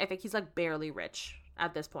 And then I think he's like barely rich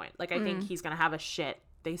at this point. Like I think he's going to have a shit.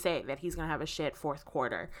 They say that he's going to have a shit fourth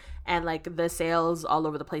quarter. And like the sales all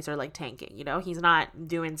over the place are like tanking, you know? He's not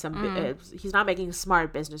doing he's not making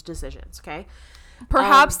smart business decisions, okay?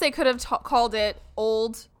 Perhaps they could have called it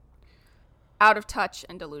old, out of touch,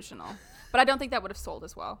 and delusional. But I don't think that would have sold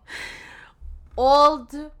as well.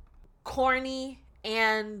 Old, corny,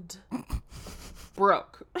 and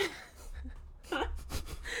broke.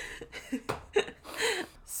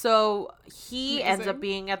 So he ends up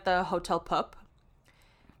being at the Hotel Pup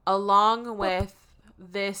along with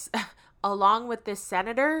this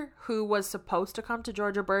senator who was supposed to come to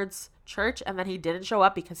Georgia Bird's church, and then he didn't show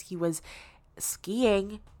up because he was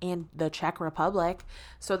skiing in the Czech Republic.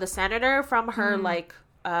 So the senator from her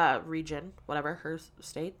region, whatever, her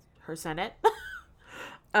state, her Senate,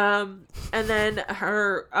 and then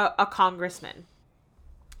her a congressman.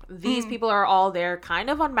 These people are all there kind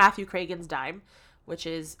of on Matthew Cragen's dime, which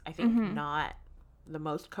is, I think, not the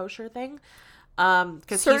most kosher thing.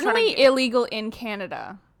 Certainly illegal in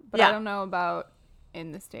Canada, but I don't know about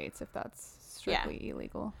in the States if that's strictly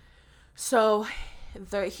illegal. So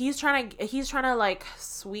he's trying to like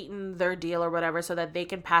sweeten their deal or whatever so that they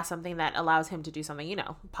can pass something that allows him to do something, you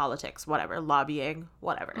know, politics, whatever, lobbying,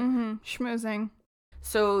 whatever. Schmoozing.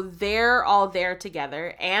 So they're all there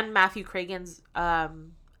together, and Matthew Cragen's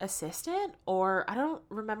assistant, or I don't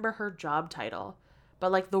remember her job title,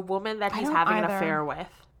 but like the woman that he's having an affair with.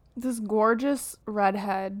 This gorgeous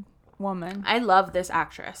redhead woman. I love this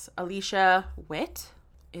actress. Alicia Witt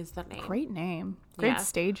is the name. Great name. Great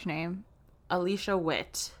stage name. Alicia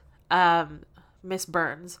Witt. Miss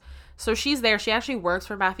Burns. So she's there. She actually works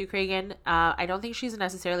for Matthew Cragen. I don't think she's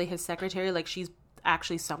necessarily his secretary. Like she's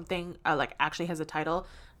actually something, like actually has a title.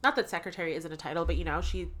 Not that secretary isn't a title, but you know,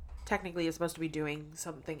 she technically is supposed to be doing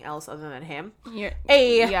something else other than him. Yeah,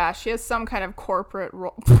 yeah, she has some kind of corporate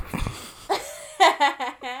role.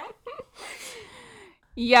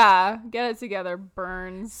 Yeah, get it together,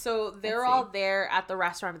 Burns. So they're all there at the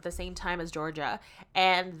restaurant at the same time as Georgia,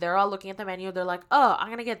 and they're all looking at the menu. They're like, oh, I'm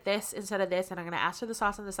going to get this instead of this, and I'm going to ask for the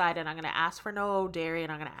sauce on the side, and I'm going to ask for no dairy,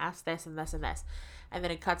 and I'm going to ask this and this and this. And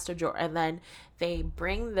then it cuts to Georgia, and then the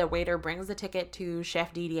waiter brings the ticket to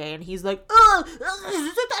Chef Didier, and he's like, oh, he's like,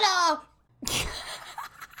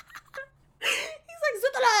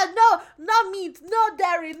 Zutala, no, no meat, no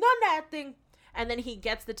dairy, no nothing. And then he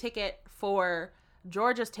gets the ticket for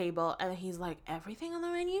Georgia's table, and he's like, everything on the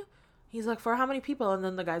menu? He's like, for how many people? And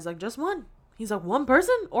then the guy's like, just one. He's like, one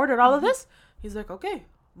person ordered all of this? He's like, okay,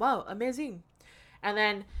 wow, amazing. And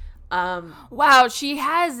then wow, she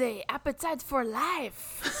has a appetite for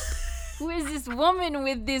life. Who is this woman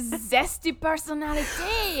with this zesty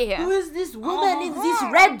personality? Who is this woman in this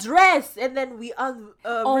red dress? And then we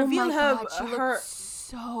reveal her. God, she looks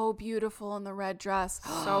so beautiful in the red dress.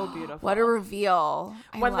 So beautiful. What a reveal.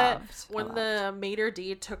 When the maitre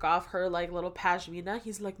d' took off her like little pashmina,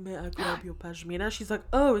 he's like, may I grab your pashmina? She's like,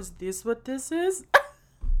 oh, is this what this is?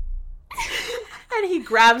 And he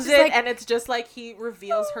grabs it, like, and it's just like he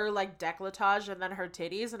reveals her like décolletage and then her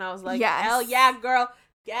titties, and I was like, yes. Hell yeah, girl,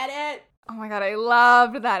 get it. Oh my god, I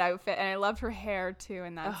loved that outfit, and I loved her hair too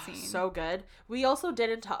in that scene. So good. We also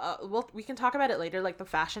didn't we can talk about it later, like the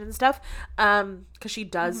fashion and stuff, because she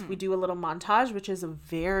does. We do a little montage, which is a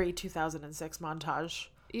very 2006 montage.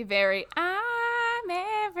 Very I'm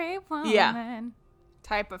every woman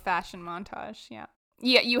type of fashion montage.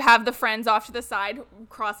 Yeah, you have the friends off to the side,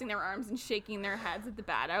 crossing their arms and shaking their heads at the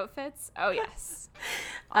bad outfits. Oh, yes.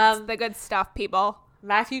 The good stuff, people.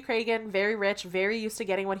 Matthew Cragen, very rich, very used to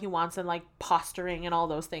getting what he wants and, like, posturing and all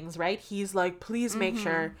those things, right? He's like, please make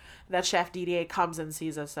sure that Chef Didier comes and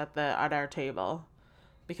sees us at our table.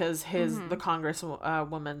 Because the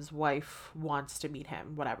congresswoman's wife wants to meet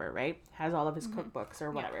him, whatever, right? Has all of his cookbooks or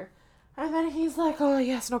whatever. Yeah. And then he's like, oh,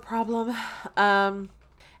 yes, no problem.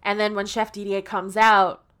 And then when Chef Didier comes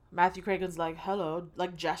out, Matthew Cragen's like, hello,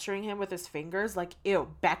 like gesturing him with his fingers, like,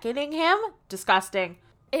 ew, beckoning him? Disgusting.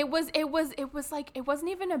 It was like, it wasn't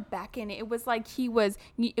even a beckon. It was like he was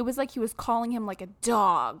calling him like a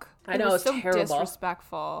dog. I know, it's so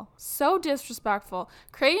terrible. So disrespectful.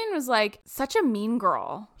 Cragen was like such a mean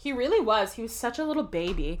girl. He really was. He was such a little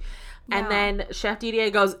baby. Yeah. And then Chef Didier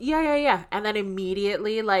goes, yeah. And then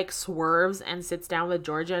immediately like swerves and sits down with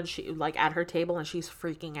Georgia, and she like at her table, and she's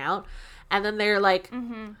freaking out. And then they're like,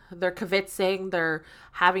 they're kibitzing, they're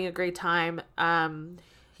having a great time.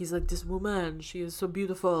 He's like, this woman, she is so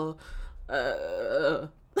beautiful. Just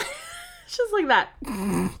like that.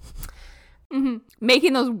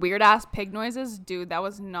 Making those weird ass pig noises, dude, that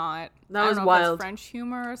was not. That was wild. If that's French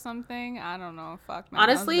humor or something. I don't know. Fuck, man.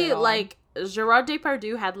 Honestly, like Gerard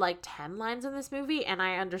Depardieu had like 10 lines in this movie, and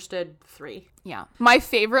I understood 3. Yeah. My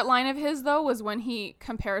favorite line of his though was when he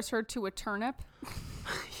compares her to a turnip.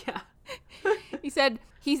 Yeah. He said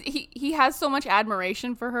he has so much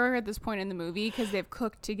admiration for her at this point in the movie because they've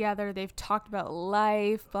cooked together, they've talked about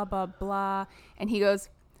life, blah blah blah, and he goes,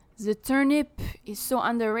 the turnip is so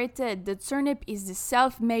underrated. The turnip is the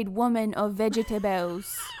self-made woman of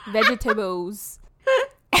vegetables. Vegetables.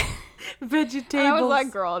 And I was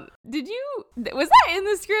like, girl, was that in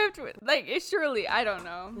the script? Like, surely, I don't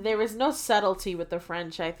know. There was no subtlety with the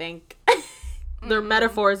French, I think. Their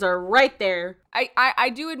metaphors are right there.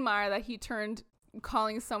 I do admire that he turned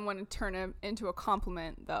calling someone a turnip into a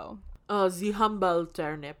compliment, though. Oh, the humble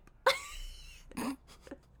turnip.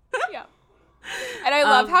 Yeah. And I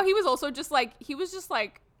love how he was also just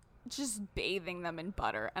bathing them in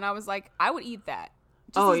butter. And I was like, I would eat that.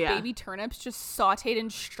 Baby turnips just sauteed in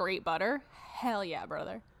straight butter. Hell yeah,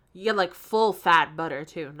 brother. Yeah, like full fat butter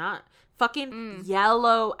too. Not fucking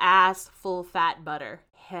yellow ass full fat butter.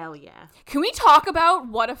 Hell yeah. Can we talk about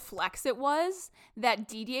what a flex it was that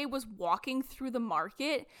Didier was walking through the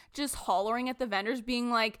market just hollering at the vendors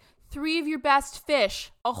being like, 3 of your best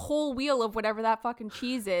fish, a whole wheel of whatever that fucking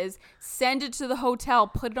cheese is, send it to the hotel,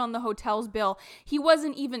 put it on the hotel's bill. He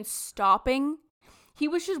wasn't even stopping. He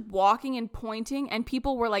was just walking and pointing, and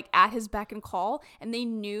people were like at his beck and call, and they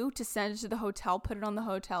knew to send it to the hotel, put it on the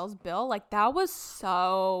hotel's bill. Like, that was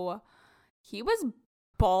so... He was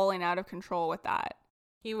balling out of control with that.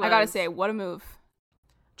 He was. I gotta say, what a move.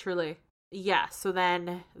 Truly. Yeah, so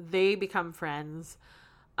then they become friends.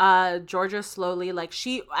 Georgia slowly, like,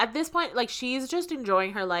 at this point, like, she's just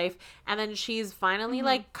enjoying her life, and then she's finally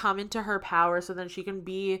like come into her power, so then she can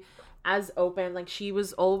be as open. Like, she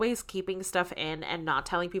was always keeping stuff in and not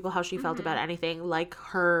telling people how she felt about anything, like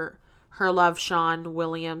her love, Sean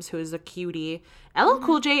Williams, who is a cutie. LL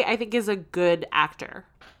Cool J, I think, is a good actor,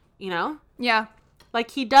 you know? Yeah. Like,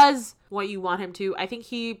 he does what you want him to. I think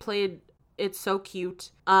he played It's so cute.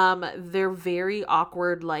 They're very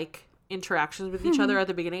awkward, like, interactions with each other at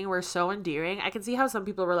the beginning were so endearing. I can see how some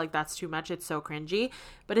people were like, that's too much, it's so cringy,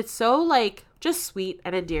 but it's so, like, just sweet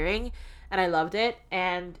and endearing, and I loved it.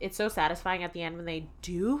 And it's so satisfying at the end when they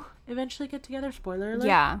do eventually get together. Spoiler alert.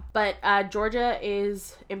 Yeah. But Georgia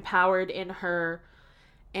is empowered in her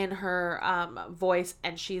voice,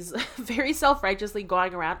 and she's very self-righteously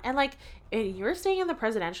going around, and like, you're staying in the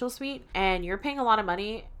presidential suite and you're paying a lot of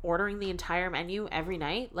money ordering the entire menu every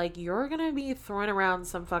night, like, you're gonna be throwing around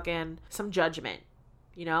some judgment,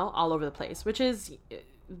 you know, all over the place, which is,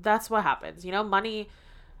 that's what happens, you know. Money,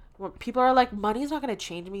 when people are like, money's not gonna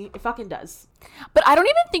change me, it fucking does. But I don't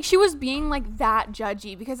even think she was being like that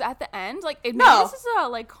judgy, because at the end, like, maybe this is a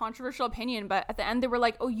like controversial opinion, but at the end they were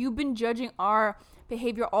like, oh, you've been judging our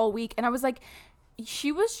behavior all week. And I was like,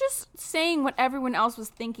 she was just saying what everyone else was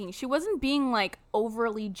thinking. She wasn't being like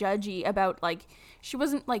overly judgy about, like, she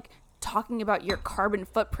wasn't like talking about your carbon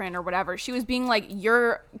footprint or whatever. She was being like,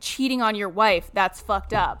 you're cheating on your wife, that's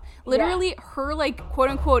fucked up. Literally, her like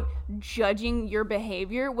quote unquote judging your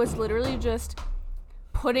behavior was literally just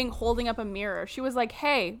holding up a mirror. She was like,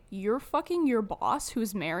 hey, you're fucking your boss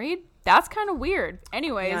who's married, that's kind of weird.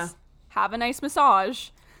 Anyways, have a nice massage.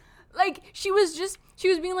 Like, she was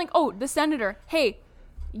being like, oh, the senator, hey,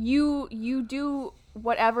 you do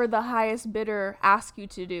whatever the highest bidder asks you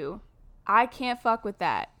to do. I can't fuck with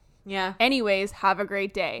that. Yeah. Anyways, have a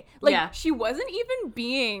great day. Like, she wasn't even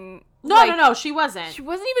being... No, she wasn't. She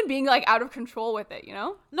wasn't even being, like, out of control with it, you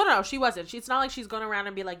know? No, she wasn't. It's not like she's going around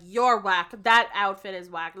and be like, you're whack, that outfit is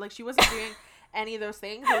whack. Like, she wasn't doing any of those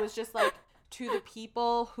things. It was just, like, to the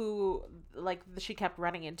people who, like, she kept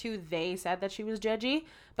running into, they said that she was judgy,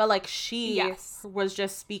 but, like, she was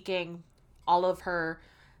just speaking all of her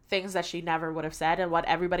things that she never would have said and what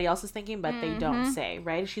everybody else is thinking, but they don't say,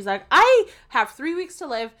 right? She's like, I have 3 weeks to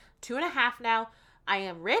live, 2.5 now, I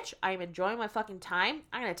am rich, I am enjoying my fucking time,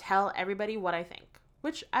 I'm gonna tell everybody what I think,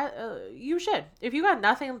 which you should. If you got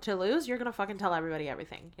nothing to lose, you're gonna fucking tell everybody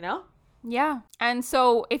everything, you know? Yeah. And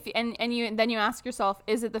so if you ask yourself,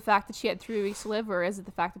 is it the fact that she had 3 weeks to live, or is it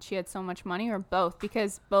the fact that she had so much money, or both?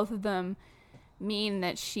 Because both of them mean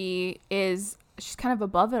that she's kind of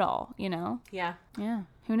above it all, you know? Yeah. Yeah.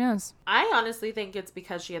 Who knows? I honestly think it's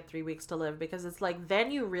because she had 3 weeks to live, because it's like,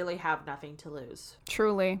 then you really have nothing to lose.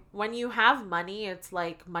 Truly. When you have money, it's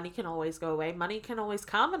like, money can always go away. Money can always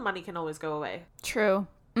come and money can always go away. True.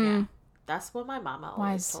 Yeah. That's what my mama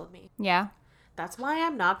always told me. Yeah. That's why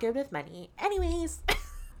I'm not good with money. Anyways.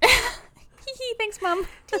 Thanks, Mom.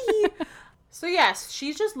 So yes,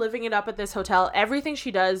 she's just living it up at this hotel. Everything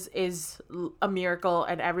she does is a miracle,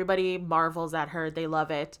 and everybody marvels at her. They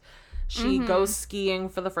love it. She goes skiing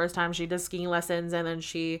for the first time. She does skiing lessons, and then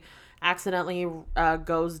she accidentally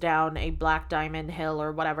goes down a Black Diamond hill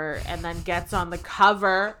or whatever, and then gets on the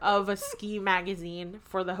cover of a ski magazine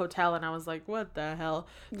for the hotel. And I was like, what the hell?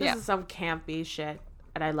 This is some campy shit,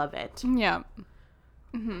 and I love it. Yeah.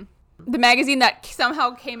 The magazine that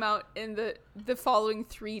somehow came out in the following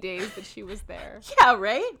 3 days that she was there. Yeah,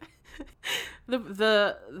 right?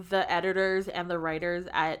 The editors and the writers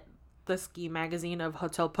at the ski magazine of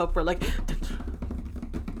Hotel Pope were like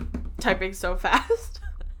typing so fast.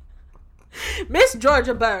 Miss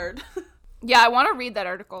Georgia Bird. Yeah, I want to read that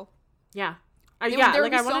article. Yeah. I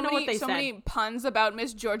want to know what they said. So many puns about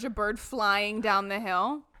Miss Georgia Bird flying down the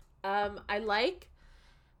hill. I like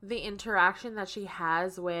the interaction that she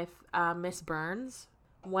has with Miss Burns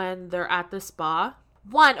when they're at the spa.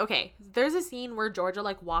 There's a scene where Georgia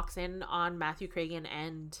like walks in on Matthew Cragen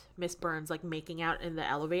and Miss Burns like making out in the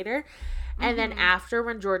elevator, and then after,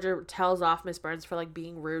 when Georgia tells off Miss Burns for like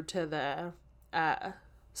being rude to the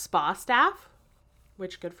spa staff,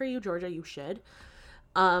 which good for you, Georgia, you should.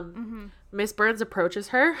 Miss Burns approaches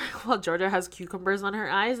her while Georgia has cucumbers on her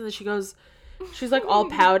eyes, and then she's like all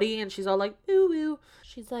pouty, and she's all like, ooh, ooh.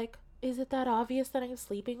 She's like, is it that obvious that I'm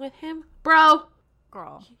sleeping with him? Bro.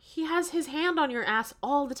 Girl. He has his hand on your ass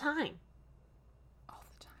all the time. All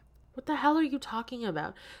the time. What the hell are you talking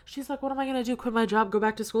about? She's like, what am I going to do? Quit my job, go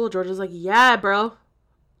back to school? Georgia's like, yeah, bro.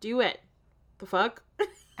 Do it. The fuck?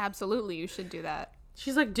 Absolutely, you should do that.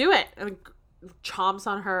 She's like, do it. And chomps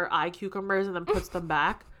on her eye cucumbers and then puts them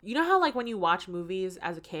back. You know how like when you watch movies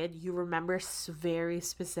as a kid, you remember very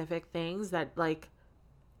specific things that like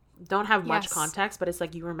don't have much context, but it's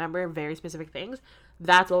like you remember very specific things.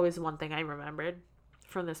 That's always one thing I remembered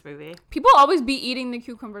from this movie. People always be eating the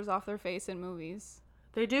cucumbers off their face in movies.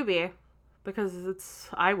 They do be, because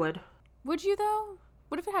I would. Would you though?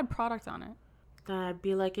 What if it had product on it? Then I'd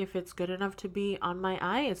be like, if it's good enough to be on my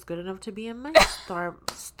eye, it's good enough to be in my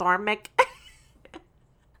stomach.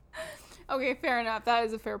 Okay, fair enough. That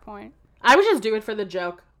is a fair point. I would just do it for the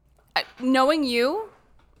joke. Knowing you,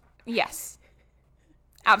 yes,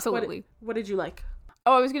 absolutely. What did you like?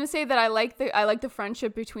 Oh, I was gonna say that I like the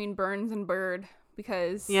friendship between Burns and Bird,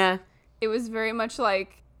 because it was very much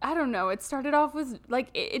like, I don't know, it started off with like,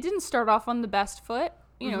 it didn't start off on the best foot.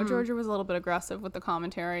 You know, Georgia was a little bit aggressive with the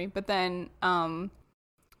commentary, but then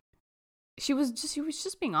she was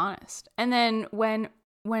just being honest. And then when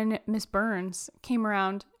Miss Burns came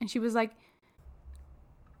around and she was like,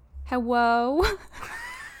 hello.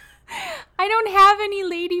 I don't have any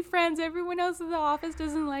lady friends. Everyone else in the office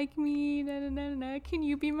doesn't like me. Na, na, na, na. Can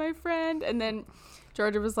you be my friend? And then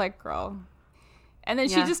Georgia was like, girl. And then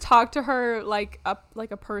she just talked to her like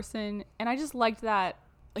a person. And I just liked that,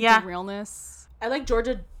 like, the realness. I like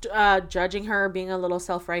Georgia judging her, being a little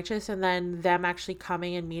self-righteous, and then them actually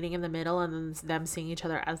coming and meeting in the middle, and then them seeing each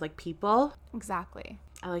other as like people. Exactly.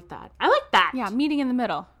 I like that. I like that. Yeah, meeting in the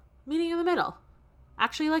middle. Meeting in the middle.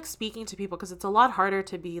 Actually, like, speaking to people, because it's a lot harder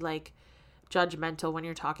to be like judgmental when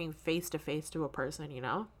you're talking face to face to a person, you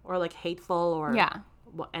know, or like hateful or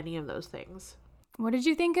any of those things. What did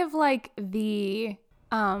you think of like the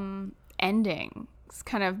ending,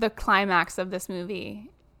 kind of the climax of this movie,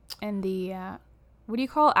 and the what do you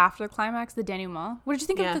call after the climax, the denouement? What did you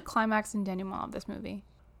think of the climax and denouement of this movie?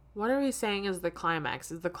 What are we saying is the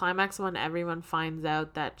climax? Is the climax when everyone finds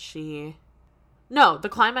out that she... No, the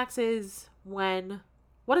climax is when...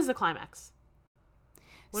 What is the climax?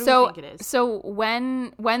 What do we think it is? So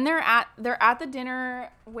when they're at the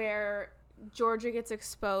dinner where Georgia gets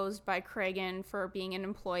exposed by Cragen for being an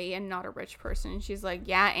employee and not a rich person, she's like,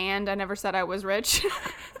 yeah, and I never said I was rich.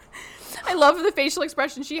 I love the facial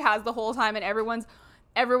expression she has the whole time, and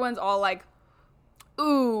everyone's all like,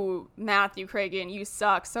 ooh, Matthew Cragen, you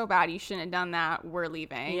suck so bad, you shouldn't have done that, we're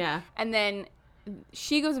leaving. Yeah. And then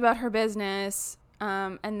she goes about her business,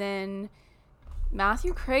 and then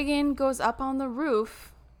Matthew Cragen goes up on the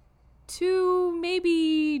roof to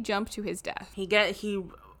maybe jump to his death. He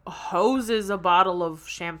hoses a bottle of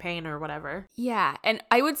champagne or whatever. Yeah, and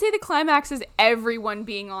I would say the climax is everyone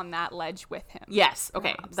being on that ledge with him. Yes,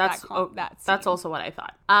 okay. That's also what I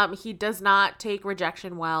thought. He does not take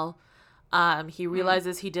rejection well. He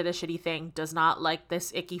realizes he did a shitty thing, does not like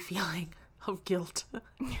this icky feeling of guilt.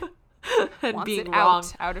 And wants being it wrong.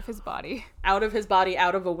 Out of his body. Out of his body,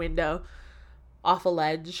 out of a window, off a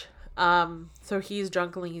ledge. So he's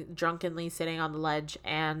drunkenly sitting on the ledge,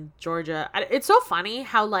 and Georgia... It's so funny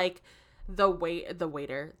how, like, the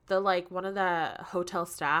waiter, like, one of the hotel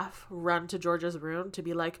staff run to Georgia's room to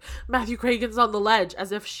be like, Matthew Cragen's on the ledge,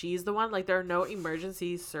 as if she's the one. Like, there are no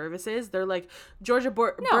emergency services. They're like, Georgia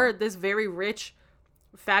Bird, this very rich,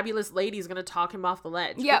 fabulous lady, is gonna talk him off the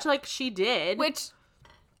ledge. Yep. Which, like, she did. Which,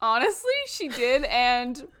 honestly, she did,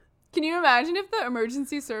 and can you imagine if the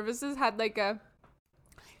emergency services had, like, a...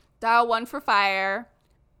 Dial 1 for fire,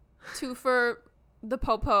 2 for the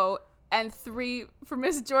popo, and 3 for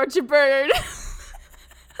Miss Georgia Bird.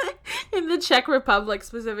 In the Czech Republic,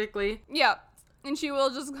 specifically. Yeah. And she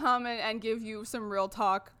will just come and give you some real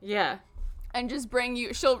talk. Yeah. And just bring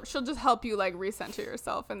you... She'll just help you, like, recenter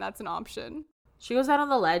yourself, and that's an option. She goes out on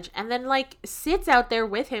the ledge and then, like, sits out there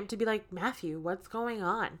with him to be like, Matthew, what's going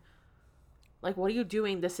on? Like, what are you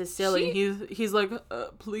doing? This is silly. He's like,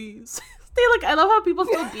 please. I love how people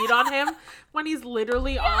still beat on him when he's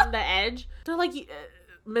literally on the edge. They're like,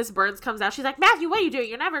 Miss Burns comes out. She's like, Matthew, what are you doing?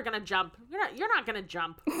 You're never gonna jump. You're not gonna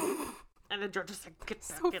jump. And then Georgia's like, get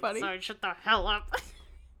so funny. Shut the hell up.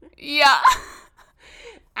 Yeah.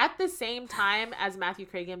 At the same time as Matthew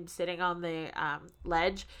Cragen sitting on the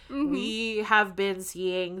ledge, we have been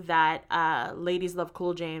seeing that Ladies Love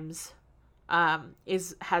Cool James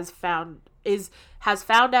has found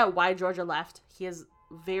out why Georgia left. He has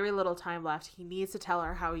very little time left. He needs to tell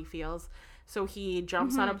her how he feels. So he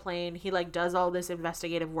jumps on a plane. He, like, does all this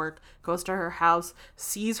investigative work, goes to her house,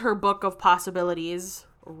 sees her book of possibilities,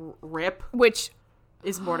 rip, which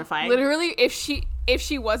is mortifying. Literally, if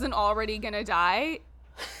she wasn't already gonna die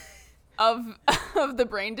of the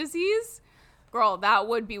brain disease, girl, that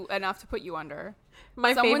would be enough to put you under.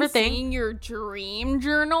 My favorite thing, seeing your dream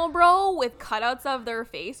journal, bro, with cutouts of their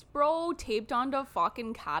face, bro, taped onto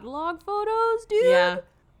fucking catalog photos, dude. Yeah.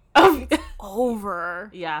 It's over.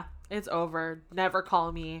 Yeah, it's over. Never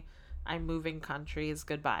call me. I'm moving countries.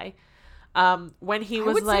 Goodbye. When he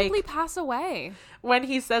was like, simply pass away. When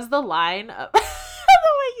he says the line, the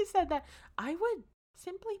way he said that, I would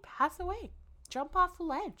simply pass away, jump off the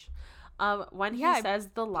ledge. When he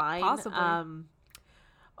says the line, possibly.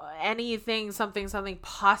 Anything, something,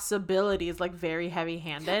 possibilities, like, very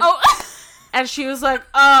heavy-handed. Oh. And she was like,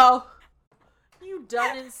 oh, you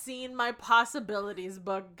done and seen my possibilities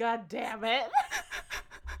book, god damn it.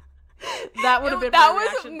 That would have been that my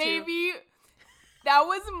was reaction maybe that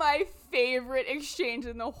was my favorite exchange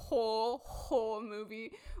in the whole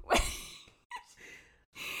movie. When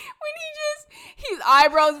his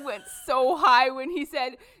eyebrows went so high when he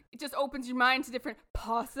said, it just opens your mind to different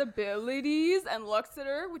possibilities, and looks at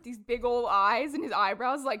her with these big old eyes and his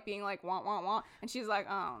eyebrows like being like, want, want, want. And she's like,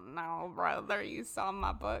 oh no, brother, you saw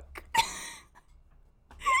my book.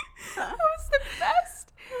 That was the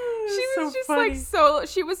best. She was just funny.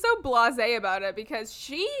 She was so blasé about it because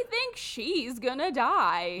she thinks she's gonna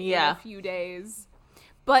die in a few days.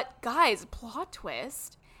 But guys, plot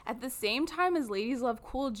twist. At the same time as Ladies Love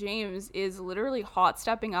Cool James is literally hot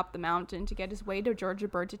stepping up the mountain to get his way to Georgia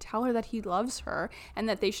Bird to tell her that he loves her and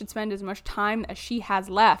that they should spend as much time as she has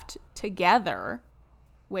left together,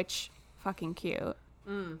 which fucking cute.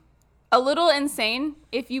 A little insane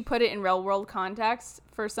if you put it in real world context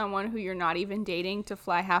for someone who you're not even dating to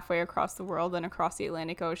fly halfway across the world and across the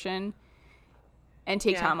Atlantic Ocean and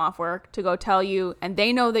take time off work to go tell you, and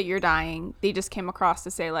they know that you're dying. They just came across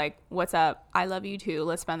to say, like, what's up? I love you too.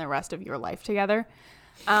 Let's spend the rest of your life together.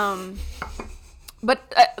 But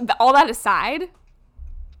all that aside,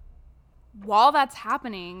 while that's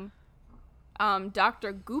happening,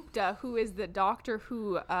 Dr. Gupta, who is the doctor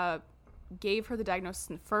who gave her the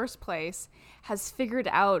diagnosis in the first place, has figured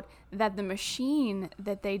out that the machine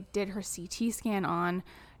that they did her CT scan on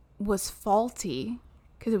was faulty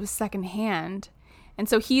because it was secondhand. And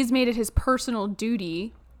so he's made it his personal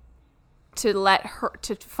duty to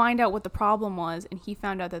find out what the problem was, and he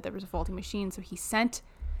found out that there was a faulty machine. So he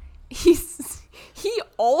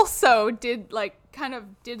also did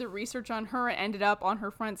the research on her and ended up on her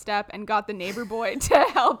front step and got the neighbor boy to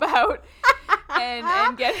help out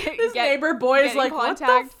and get this neighbor boy is like, contact.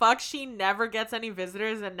 What the fuck? She never gets any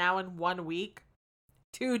visitors, and now in 1 week,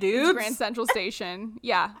 2 dudes. It's Grand Central Station.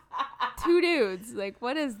 Yeah. 2 dudes. Like,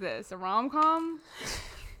 what is this? A rom-com?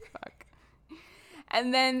 Fuck.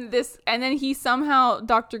 And then he somehow,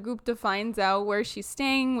 Dr. Gupta finds out where she's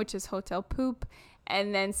staying, which is Hotel Poop,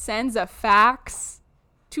 and then sends a fax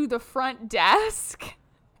to the front desk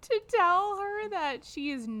to tell her that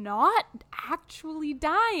she is not actually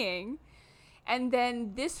dying. And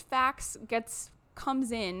then this fax gets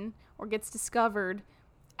discovered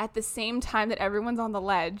at the same time that everyone's on the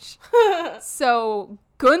ledge. So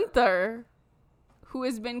Gunther, who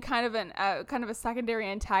has been kind of a secondary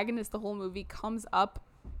antagonist the whole movie, comes up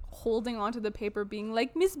holding onto the paper being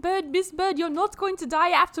like, Miss Bird, you're not going to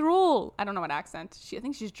die after all. I don't know what accent. I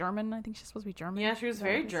think she's German. I think she's supposed to be German. Yeah, she was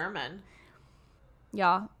very German.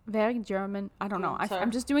 Yeah, very German. I don't know.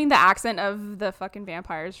 I'm just doing the accent of the fucking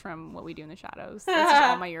vampires from What We Do in the Shadows. That's just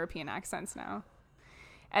all my European accents now.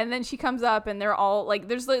 And then she comes up, and they're all like,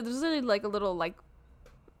 there's literally like a little like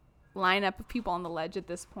lineup of people on the ledge at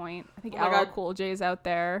this point. I think LL Cool J's out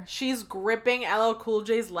there. She's gripping LL Cool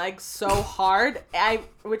J's legs so hard,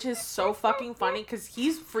 which is so fucking funny because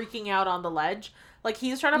he's freaking out on the ledge. Like,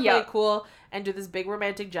 he's trying to play cool and do this big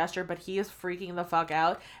romantic gesture, but he is freaking the fuck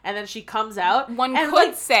out. And then she comes out. One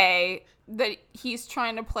could say that he's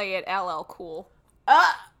trying to play it LL Cool.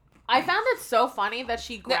 I found it so funny that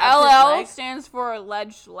she grabbed the his LL leg. stands for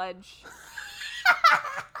ledge.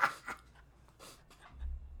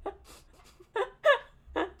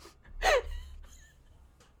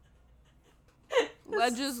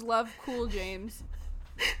 Ledges love Cool James.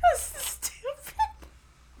 That's stupid.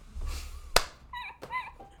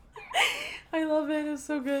 I love it. It's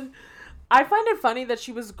so good. I find it funny that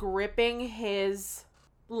she was gripping his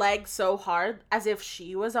leg so hard as if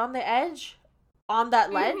she was on the edge on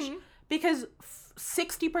that ledge, because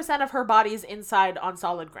 60% of her body is inside on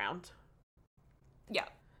solid ground. Yeah.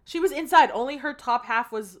 She was inside. Only her top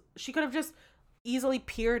half was, she could have just easily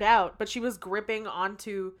peered out, but she was gripping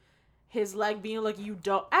onto his leg, being like, you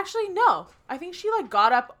don't. Actually, no. I think she like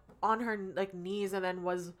got up on her like knees and then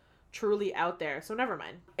was truly out there. So never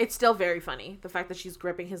mind. It's still very funny, the fact that she's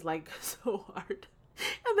gripping his leg so hard.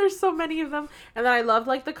 And there's so many of them. And then I loved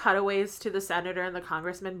like the cutaways to the senator and the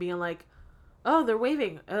congressman being like, oh, they're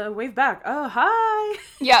waving. Wave back. Oh, hi.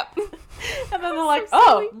 Yep. And then they're like,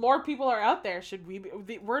 oh, more people are out there. Should we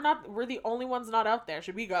be? We're the only ones not out there.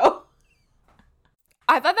 Should we go?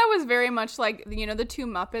 I thought that was very much like, you know, the 2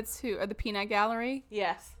 Muppets who are the Peanut Gallery.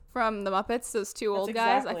 Yes. From the Muppets, those 2 old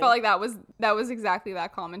guys. I felt like that was exactly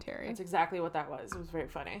that commentary. That's exactly what that was. It was very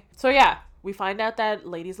funny. So yeah, we find out that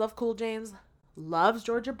Ladies Love Cool James loves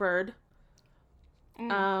Georgia Bird.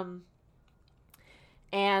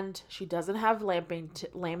 And she doesn't have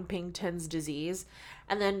Lampington's disease.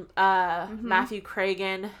 And then Matthew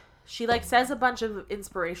Cragen, she like says a bunch of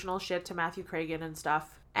inspirational shit to Matthew Cragen and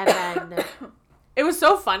stuff. And then it was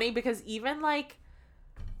so funny because even like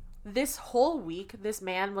this whole week, this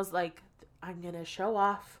man was like, I'm going to show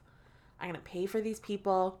off. I'm going to pay for these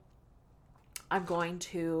people. I'm going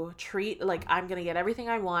to I'm going to get everything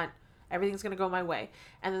I want. Everything's going to go my way.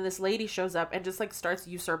 And then this lady shows up and just like starts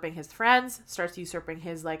usurping his friends, starts usurping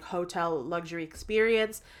his like hotel luxury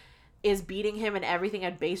experience, is beating him in everything,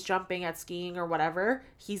 at base jumping, at skiing or whatever.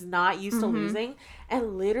 He's not used to losing.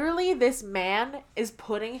 And literally this man is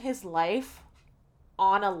putting his life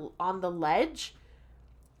on the ledge,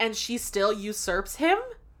 and she still usurps him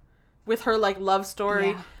with her like love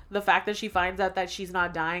story, the fact that she finds out that she's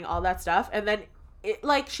not dying, all that stuff. And then it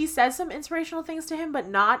like she says some inspirational things to him, but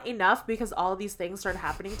not enough, because all of these things start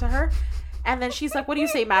happening to her. And then she's like, what do you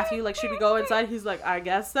say, Matthew? Like, should we go inside? He's like, I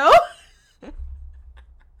guess so.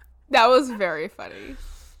 That was very funny.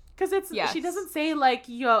 Because she doesn't say like,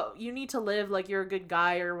 yo, you need to live like you're a good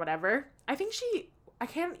guy or whatever. I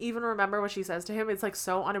can't even remember what she says to him. It's like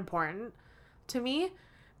so unimportant to me.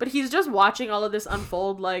 But he's just watching all of this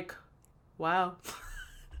unfold like, wow.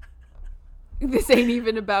 This ain't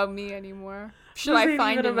even about me anymore. Should I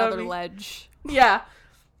find another ledge? Yeah.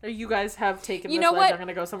 Or you guys have taken this ledge. I'm going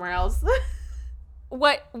to go somewhere else.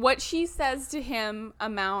 What she says to him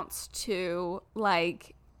amounts to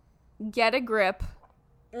like, get a grip,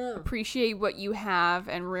 appreciate what you have,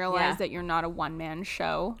 and realize that you're not a one-man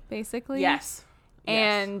show, basically. Yes.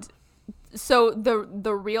 And so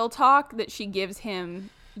the real talk that she gives him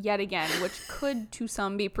yet again, which could to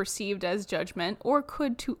some be perceived as judgment, or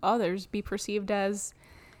could to others be perceived as,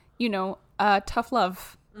 tough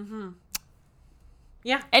love. Mm-hmm.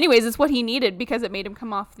 Yeah. Anyways, it's what he needed, because it made him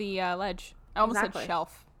come off the ledge. I almost said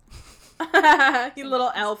shelf. You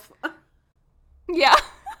little elf. Yeah.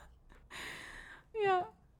 Yeah.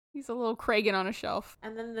 He's a little Kragan on a shelf.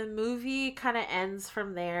 And then the movie kind of ends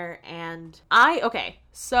from there. And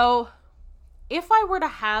so if I were to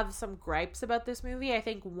have some gripes about this movie, I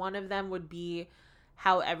think one of them would be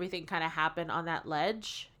how everything kind of happened on that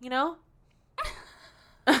ledge,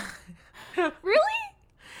 Really?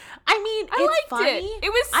 I mean, I liked funny.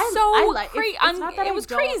 It was so crazy. It was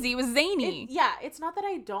crazy. It was zany. It's not that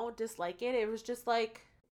I don't dislike it. It was just like,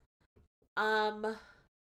 I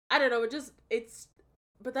don't know.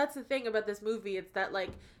 But that's the thing about this movie. It's that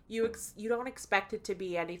like you don't expect it to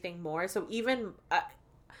be anything more. So even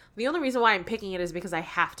the only reason why I'm picking it is because I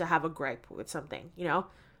have to have a gripe with something,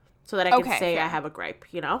 so that I can say fair. I have a gripe,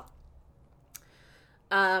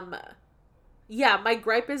 Yeah, my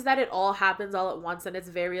gripe is that it all happens all at once, and it's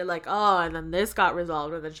very like, oh, and then this got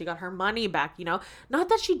resolved, and then she got her money back, Not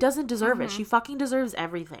that she doesn't deserve it. She fucking deserves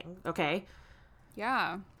everything, okay?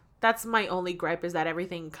 Yeah. That's my only gripe, is that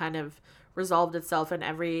everything kind of resolved itself, and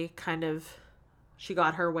she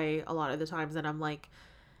got her way a lot of the times, and I'm like,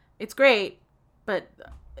 it's great, but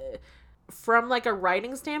from like a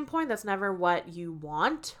writing standpoint, that's never what you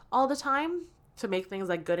want all the time, to make things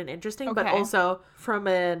like good and interesting, but also from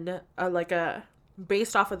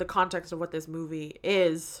based off of the context of what this movie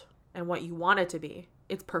is and what you want it to be,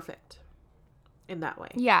 it's perfect in that way.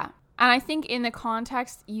 Yeah. And I think in the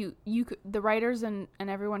context, the writers and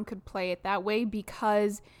everyone could play it that way,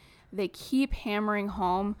 because they keep hammering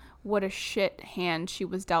home what a shit hand she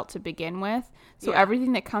was dealt to begin with. So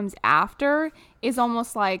everything that comes after is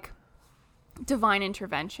almost like divine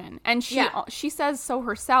intervention. And she says so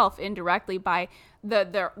herself indirectly by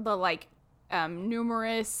the like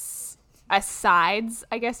numerous asides,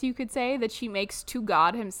 I guess you could say, that she makes to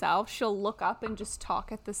God himself. She'll look up and just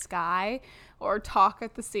talk at the sky or talk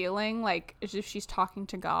at the ceiling, like as if she's talking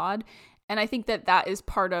to God. And I think that is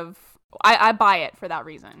part of, I buy it for that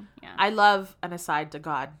reason. Yeah. I love an aside to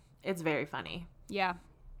God. It's very funny. Yeah.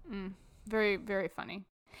 Very, very funny.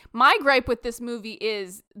 My gripe with this movie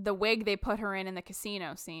is the wig they put her in the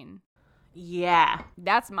casino scene. Yeah.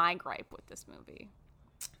 That's my gripe with this movie.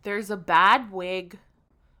 There's a bad wig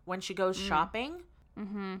when she goes shopping.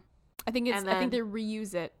 Mm-hmm. I think they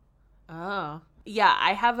reuse it. Oh. Yeah,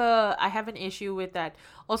 I have an issue with that.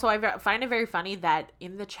 Also, I find it very funny that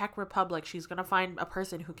in the Czech Republic, she's going to find a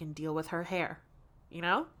person who can deal with her hair.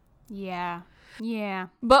 Yeah. Yeah.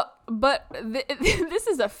 But this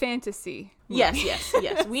is a fantasy movie.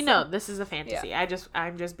 Yes. We know this is a fantasy. Yeah.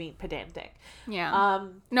 I'm just being pedantic. Yeah.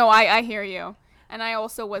 No, I hear you. And I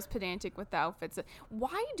also was pedantic with the outfits.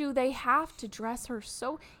 Why do they have to dress her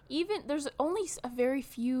so... Even there's only a very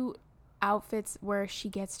few outfits where she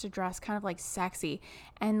gets to dress kind of like sexy.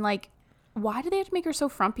 And like, why do they have to make her so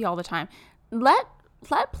frumpy all the time? Let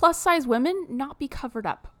plus size women not be covered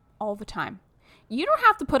up all the time. You don't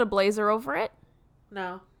have to put a blazer over it.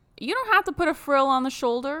 No. You don't have to put a frill on the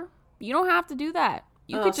shoulder. You don't have to do that.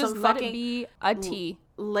 You could just let it be a tee.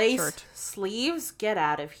 lace shirt. sleeves, get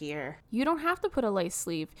out of here. You don't have to put a lace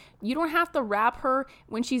sleeve. You don't have to wrap her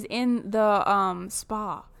when she's in the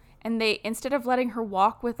spa. And they, instead of letting her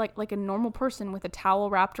walk with like a normal person with a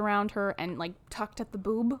towel wrapped around her and like tucked at the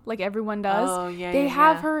boob like everyone does, they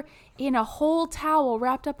have her in a whole towel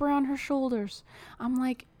wrapped up around her shoulders. I'm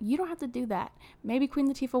like, you don't have to do that. Maybe Queen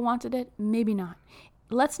Latifah wanted it, maybe not.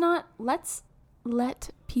 Let's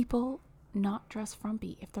let people not dress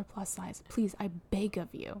frumpy if they're plus size. Please, I beg of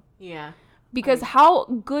you. Yeah. Because how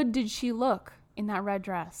good did she look in that red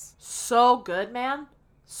dress? So good, man.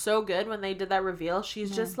 So good when they did that reveal. She's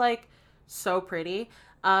just like so pretty.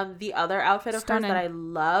 The other outfit of hers that I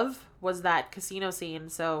love was that casino scene.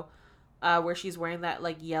 So where she's wearing that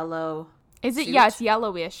like yellow suit. Yeah, it's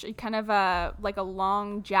yellowish. Kind of like a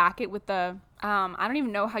long jacket with the I don't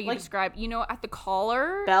even know how you describe, at the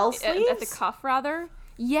collar, bell sleeves? At the cuff rather.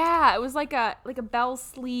 Yeah, it was like a bell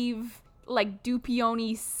sleeve, like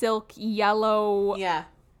Dupioni silk yellow. Yeah.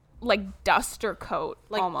 Like duster coat,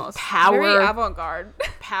 like almost power, very avant-garde.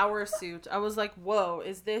 Power suit. I was like, whoa,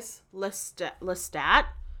 is this Lestat?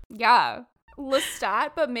 Yeah,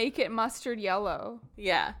 Lestat, but make it mustard yellow.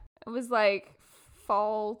 Yeah, it was like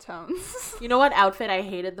fall tones. You know what outfit I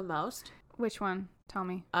hated the most? Which one? Tell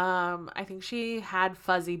me. I think she had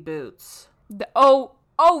fuzzy boots. The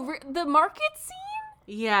market scene.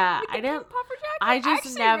 Yeah, I didn't. Puffer jacket? I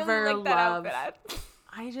just never really loved.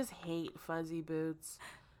 I just hate fuzzy boots.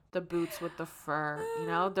 The boots with the fur,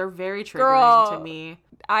 they're very triggering to me.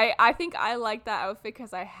 I think I like that outfit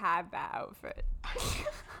because I had that outfit.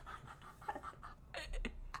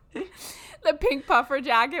 The pink puffer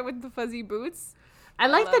jacket with the fuzzy boots. I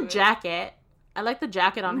like the jacket. I like the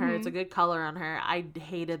jacket on her. It's a good color on her. I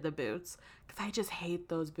hated the boots because I just hate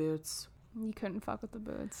those boots. You couldn't fuck with the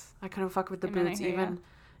boots. I couldn't fuck with the boots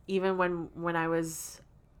even when I was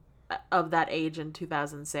of that age in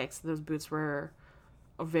 2006. Those boots were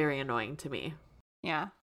very annoying to me. Yeah.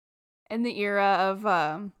 In the era of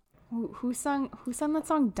who sung that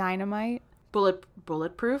song Dynamite?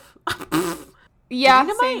 Bulletproof? Yeah,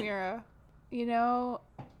 Dynamite? same era.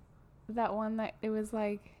 That one that it was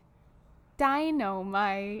like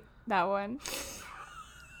Dynamite, that one.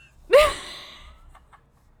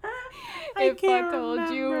 If I told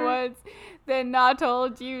you once, then I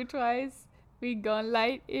told you twice, we gon'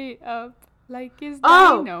 light it up like it's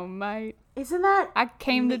dynamite. Isn't that... I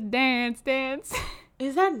came to dance.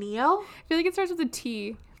 Is that Neo? I feel like it starts with a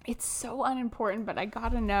T. It's so unimportant, but I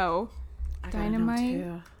gotta know. Dynamite. Know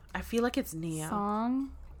too. I feel like it's Neo.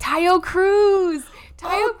 Song. Tayo Cruz.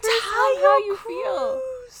 Tayo Cruz. How you feel?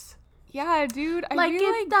 Yeah, dude. I like really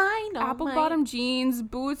it's like dynamite. apple bottom jeans,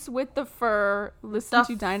 boots with the fur. Listen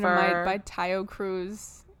to Dynamite by Tayo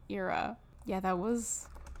Cruz era. Yeah, that was...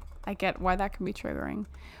 I get why that can be triggering.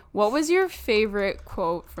 What was your favorite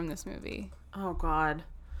quote from this movie? Oh, God.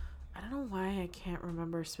 I don't know why I can't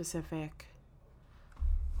remember specific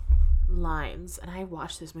lines. And I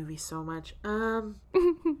watched this movie so much.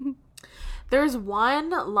 There's one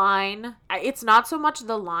line. It's not so much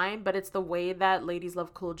the line, but it's the way that Ladies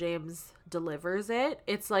Love Cool James delivers it.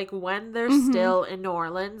 It's like when they're still in New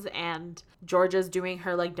Orleans and Georgia's doing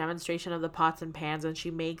her like demonstration of the pots and pans and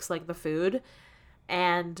she makes like the food.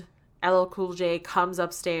 And LL Cool J comes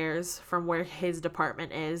upstairs from where his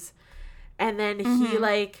department is. And then he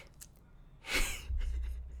like...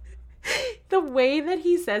 the way that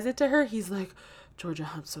he says it to her, he's like, Georgia,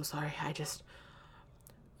 I'm so sorry. I just...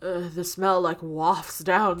 the smell like wafts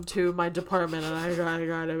down to my department and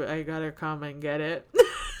I gotta come and get it.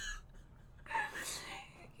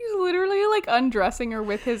 He's literally like undressing her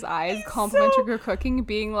with his eyes, complimenting her cooking,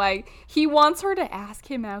 being like, he wants her to ask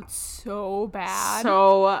him out so bad.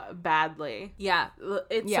 So badly. Yeah.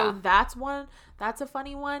 So that's a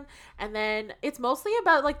funny one. And then it's mostly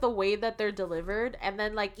about like the way that they're delivered. And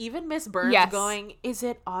then like even Miss Burns going, is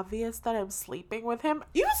it obvious that I'm sleeping with him?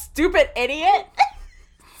 You stupid idiot.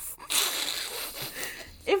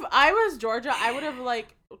 If I was Georgia, I would have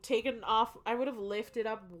like I would have lifted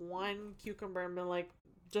up one cucumber and been like,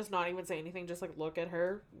 just not even say anything, just like look at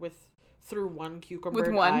her through one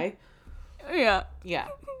cucumber eye. Yeah.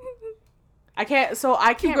 I can't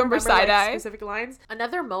remember side eye. Specific lines.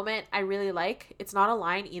 Another moment I really like, it's not a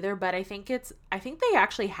line either, but I think they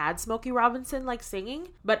actually had Smokey Robinson like singing,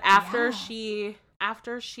 but after she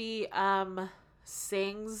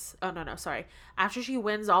sings, after she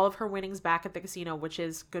wins all of her winnings back at the casino, which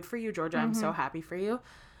is good for you, Georgia. I'm so happy for you.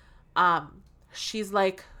 She's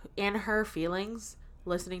like in her feelings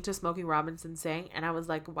listening to Smokey Robinson sing, and I was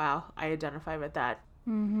like, wow, I identify with that.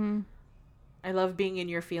 I love being in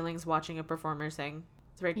your feelings watching a performer sing.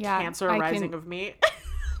 It's very Cancer rising of me.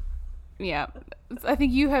 Yeah. I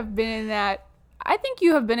think you have been in that. I think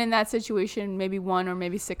you have been in that situation maybe 1 or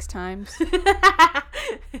maybe 6 times.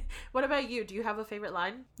 What about you? Do you have a favorite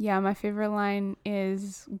line? Yeah, my favorite line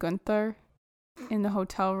is Gunther in the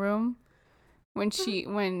hotel room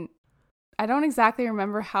when I don't exactly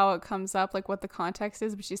remember how it comes up, like what the context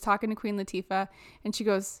is, but she's talking to Queen Latifah and she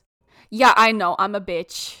goes, "Yeah, I know, I'm a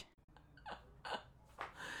bitch."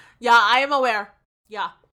 Yeah, I am aware. Yeah.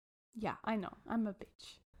 Yeah, I know, I'm a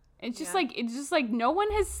bitch. It's just like no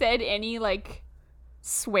one has said any like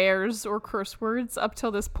swears or curse words up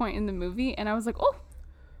till this point in the movie, and I was like, oh,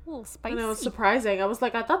 a little spicy. And it was surprising. I was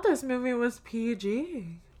like, I thought this movie was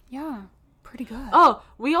PG. Yeah, pretty good. Oh,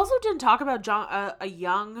 we also didn't talk about a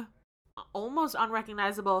young, almost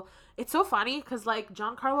unrecognizable. It's so funny because like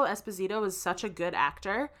Giancarlo Esposito is such a good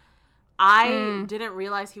actor. I didn't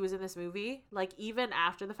realize he was in this movie. Like even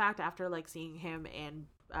after the fact, after like seeing him in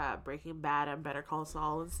Breaking Bad and Better Call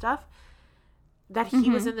Saul and stuff, that he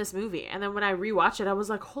was in this movie. And then when I rewatched it, I was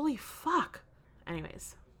like, holy fuck.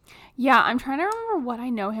 Anyways. Yeah, I'm trying to remember what I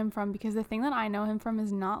know him from, because the thing that I know him from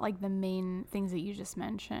is not like the main things that you just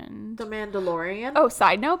mentioned. The Mandalorian. Oh,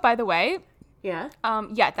 side note, by the way. Yeah.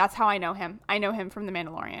 Yeah, that's how I know him. I know him from The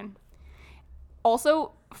Mandalorian.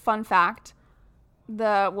 Also, fun fact,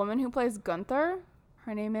 the woman who plays Gunther,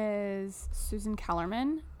 her name is Susan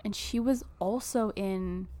Kellerman, and she was also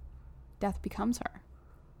in Death Becomes Her.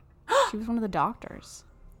 She was one of the doctors.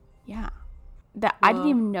 Yeah. I didn't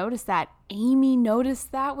even notice that. Amy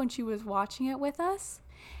noticed that when she was watching it with us.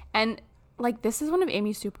 And like, this is one of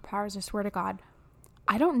Amy's superpowers, I swear to God.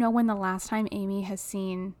 I don't know when the last time Amy has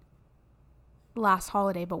seen Last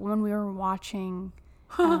Holiday, but when we were watching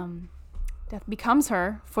Death Becomes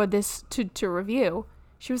Her for this to review,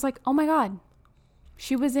 she was like, oh my God,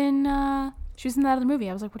 she was in that other movie.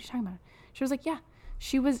 I was like, what are you talking about? She was like, yeah,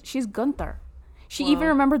 she's Gunther. She even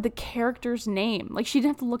remembered the character's name. Like, she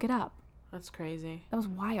didn't have to look it up. That's crazy. That was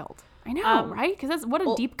wild. I know, right? Because that's what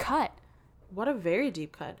a deep cut. What a very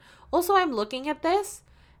deep cut. Also, I'm looking at this,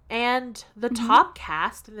 and the top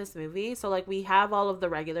cast in this movie, so like we have all of the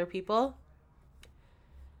regular people,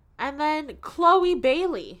 and then Chloe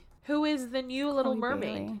Bailey, who is the new Little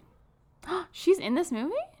Mermaid. She's in this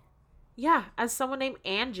movie? Yeah, as someone named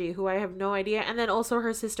Angie, who I have no idea, and then also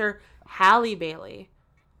her sister Halle Bailey.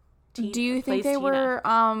 Do you think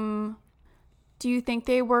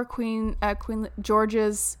they were Queen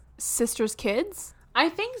Georgia's sister's kids? I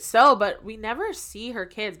think so, but we never see her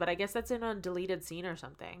kids, but I guess that's in a deleted scene or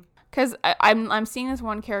something. Because I'm seeing this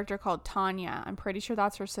one character called Tanya. I'm pretty sure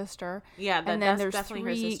that's her sister. Yeah, and then that's there's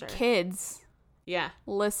definitely 3 her sister. kids. Yeah.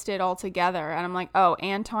 Listed all together, and I'm like, oh,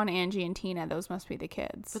 Anton, Angie, and Tina, those must be the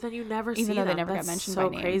kids. But then you never see even though them. they never That's got mentioned so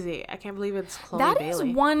by name. crazy. I can't believe it's Chloe That Bailey.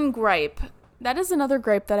 is one gripe. That is another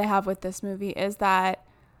gripe that I have with this movie, is that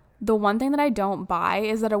the one thing that I don't buy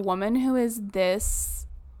is that a woman who is this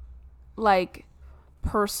like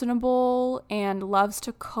personable and loves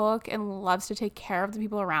to cook and loves to take care of the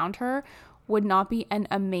people around her would not be an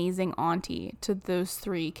amazing auntie to those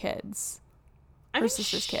 3 kids. Her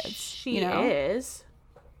sister's kids. She you know? is.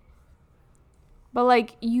 But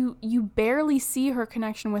like you barely see her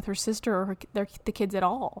connection with her sister or the kids at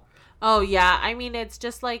all. Oh yeah, I mean it's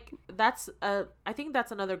just like I think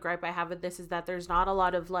that's another gripe I have with this, is that there's not a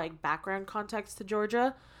lot of like background context to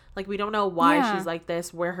Georgia. Like we don't know why she's like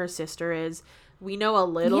this, where her sister is. We know a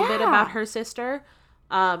little bit about her sister,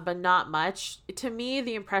 but not much. To me,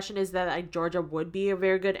 the impression is that like Georgia would be a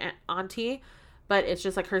very good auntie, but it's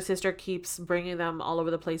just like her sister keeps bringing them all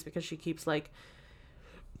over the place because she keeps like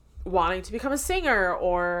wanting to become a singer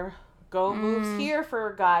or go moves here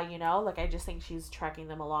for a guy, you know? Like, I just think she's tracking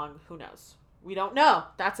them along. Who knows? We don't know.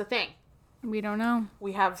 That's the thing. We don't know.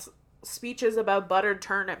 We have speeches about buttered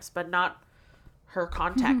turnips, but not her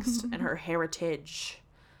context and her heritage.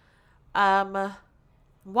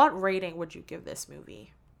 What rating would you give this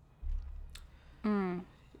movie?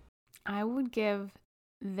 I would give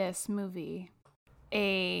this movie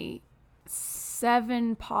a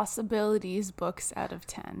 7 possibilities books out of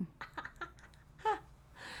 10.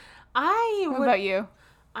 What about you?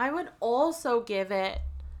 I would also give it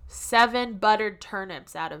 7 buttered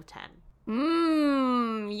turnips out of 10.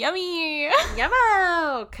 Yummy.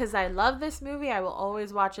 Yummo! Because I love this movie. I will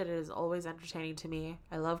always watch it. It is always entertaining to me.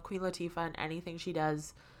 I love Queen Latifah and anything she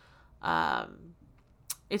does.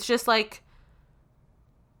 It's just like,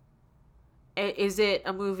 is it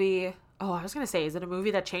a movie? Oh, I was going to say, is it a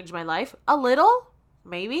movie that changed my life? A little,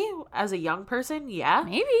 maybe. As a young person, yeah.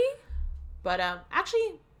 Maybe. But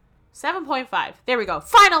actually, 7.5. There we go.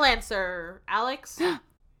 Final answer, Alex.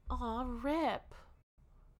 Aw, rip.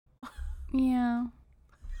 Yeah.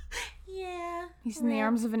 Yeah. He's in the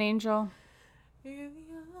arms of an angel.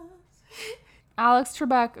 Alex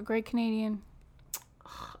Trebek, a great Canadian.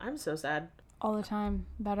 I'm so sad. All the time,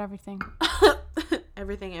 about everything.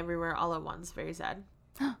 Everything, everywhere, all at once. Very sad.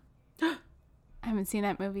 I haven't seen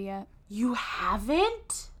that movie yet. You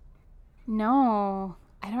haven't? No.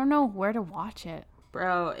 I don't know where to watch it.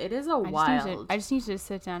 Bro, it is I just need to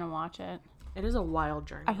sit down and watch it. It is a wild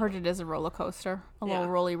journey. I've heard it is a roller coaster. Little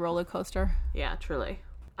roller coaster. Yeah, truly.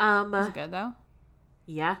 Was it good though?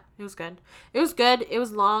 Yeah, it was good. It was good. It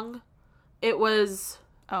was long. It was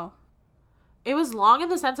long in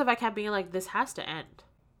the sense of I kept being like, this has to end.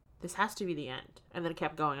 This has to be the end. And then it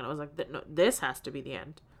kept going and I was like, no, this has to be the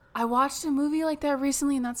end. I watched a movie like that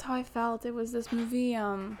recently and that's how I felt. It was this movie,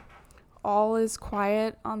 All Is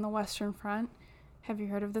Quiet on the Western Front. Have you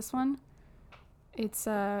heard of this one? It's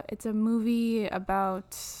a movie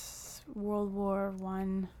about World War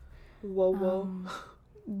One. Whoa.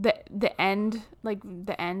 The end, like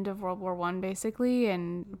the end of World War One, basically,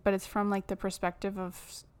 but it's from like the perspective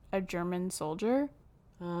of a German soldier.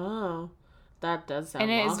 Oh, that does sound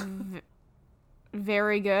long. And it is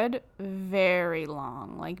very good, very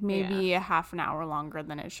long, like maybe a half an hour longer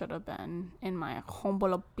than it should have been, in my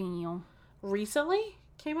humble opinion. Recently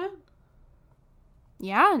came out?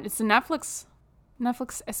 Yeah, it's a Netflix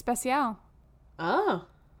especial. Oh.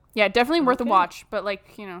 Yeah, definitely worth a watch, but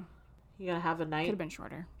like, you know. You gotta have a night. Could have been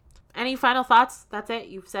shorter. Any final thoughts? That's it?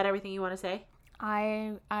 You've said everything you want to say?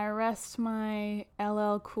 I rest my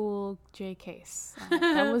LL Cool J case.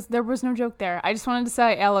 There was no joke there. I just wanted to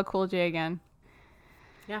say LL Cool J again.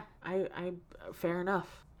 Yeah, I fair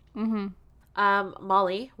enough. Mm-hmm.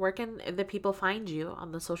 Molly, where can the people find you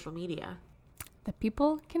on the social media? The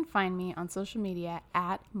people can find me on social media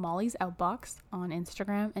at Molly's Outbox on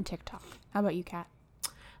Instagram and TikTok. How about you, Kat?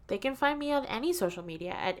 They can find me on any social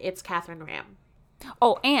media at It's Catherine Ram.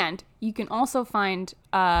 Oh, and you can also find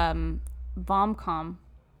Vomcom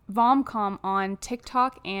on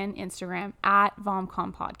TikTok and Instagram at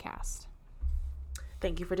Vomcom Podcast.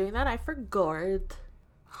 Thank you for doing that. I forgot.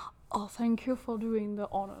 Oh, thank you for doing the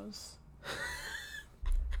honors.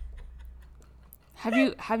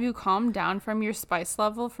 Have you calmed down from your spice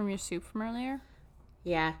level from your soup from earlier?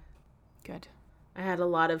 Yeah. Good. I had a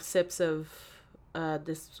lot of sips of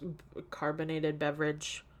this carbonated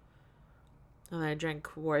beverage. And I drank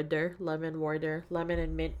lemon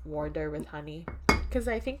and mint water with honey. Because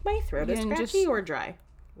I think my throat is scratchy or dry.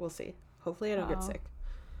 We'll see. Hopefully I don't get sick.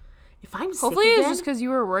 If I'm sick Hopefully again, it's just because you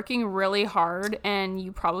were working really hard and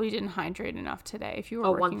you probably didn't hydrate enough today. If you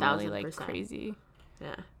were working 1000%. really like crazy.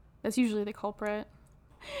 Yeah. That's usually the culprit.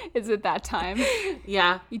 Is it that time?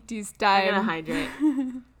 Yeah. It is time. I'm gonna hydrate.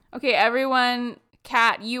 Okay, everyone.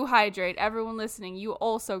 Kat, you hydrate. Everyone listening, you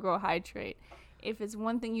also go hydrate. If it's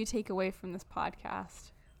one thing you take away from this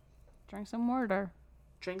podcast, drink some water.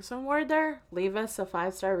 Drink some water. Leave us a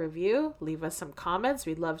 5-star review. Leave us some comments.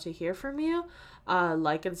 We'd love to hear from you.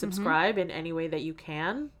 Like and subscribe in any way that you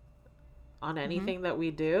can on anything that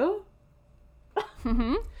we do.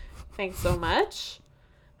 Thanks so much.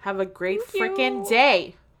 Have a great freaking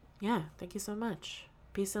day. Yeah, thank you so much.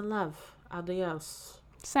 Peace and love. Adios.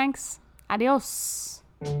 Thanks. Adios.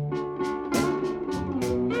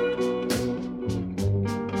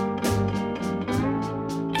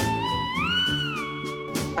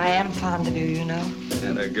 I am fond of you, you know.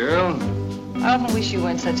 And a girl? I don't wish you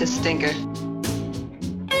weren't such a stinker.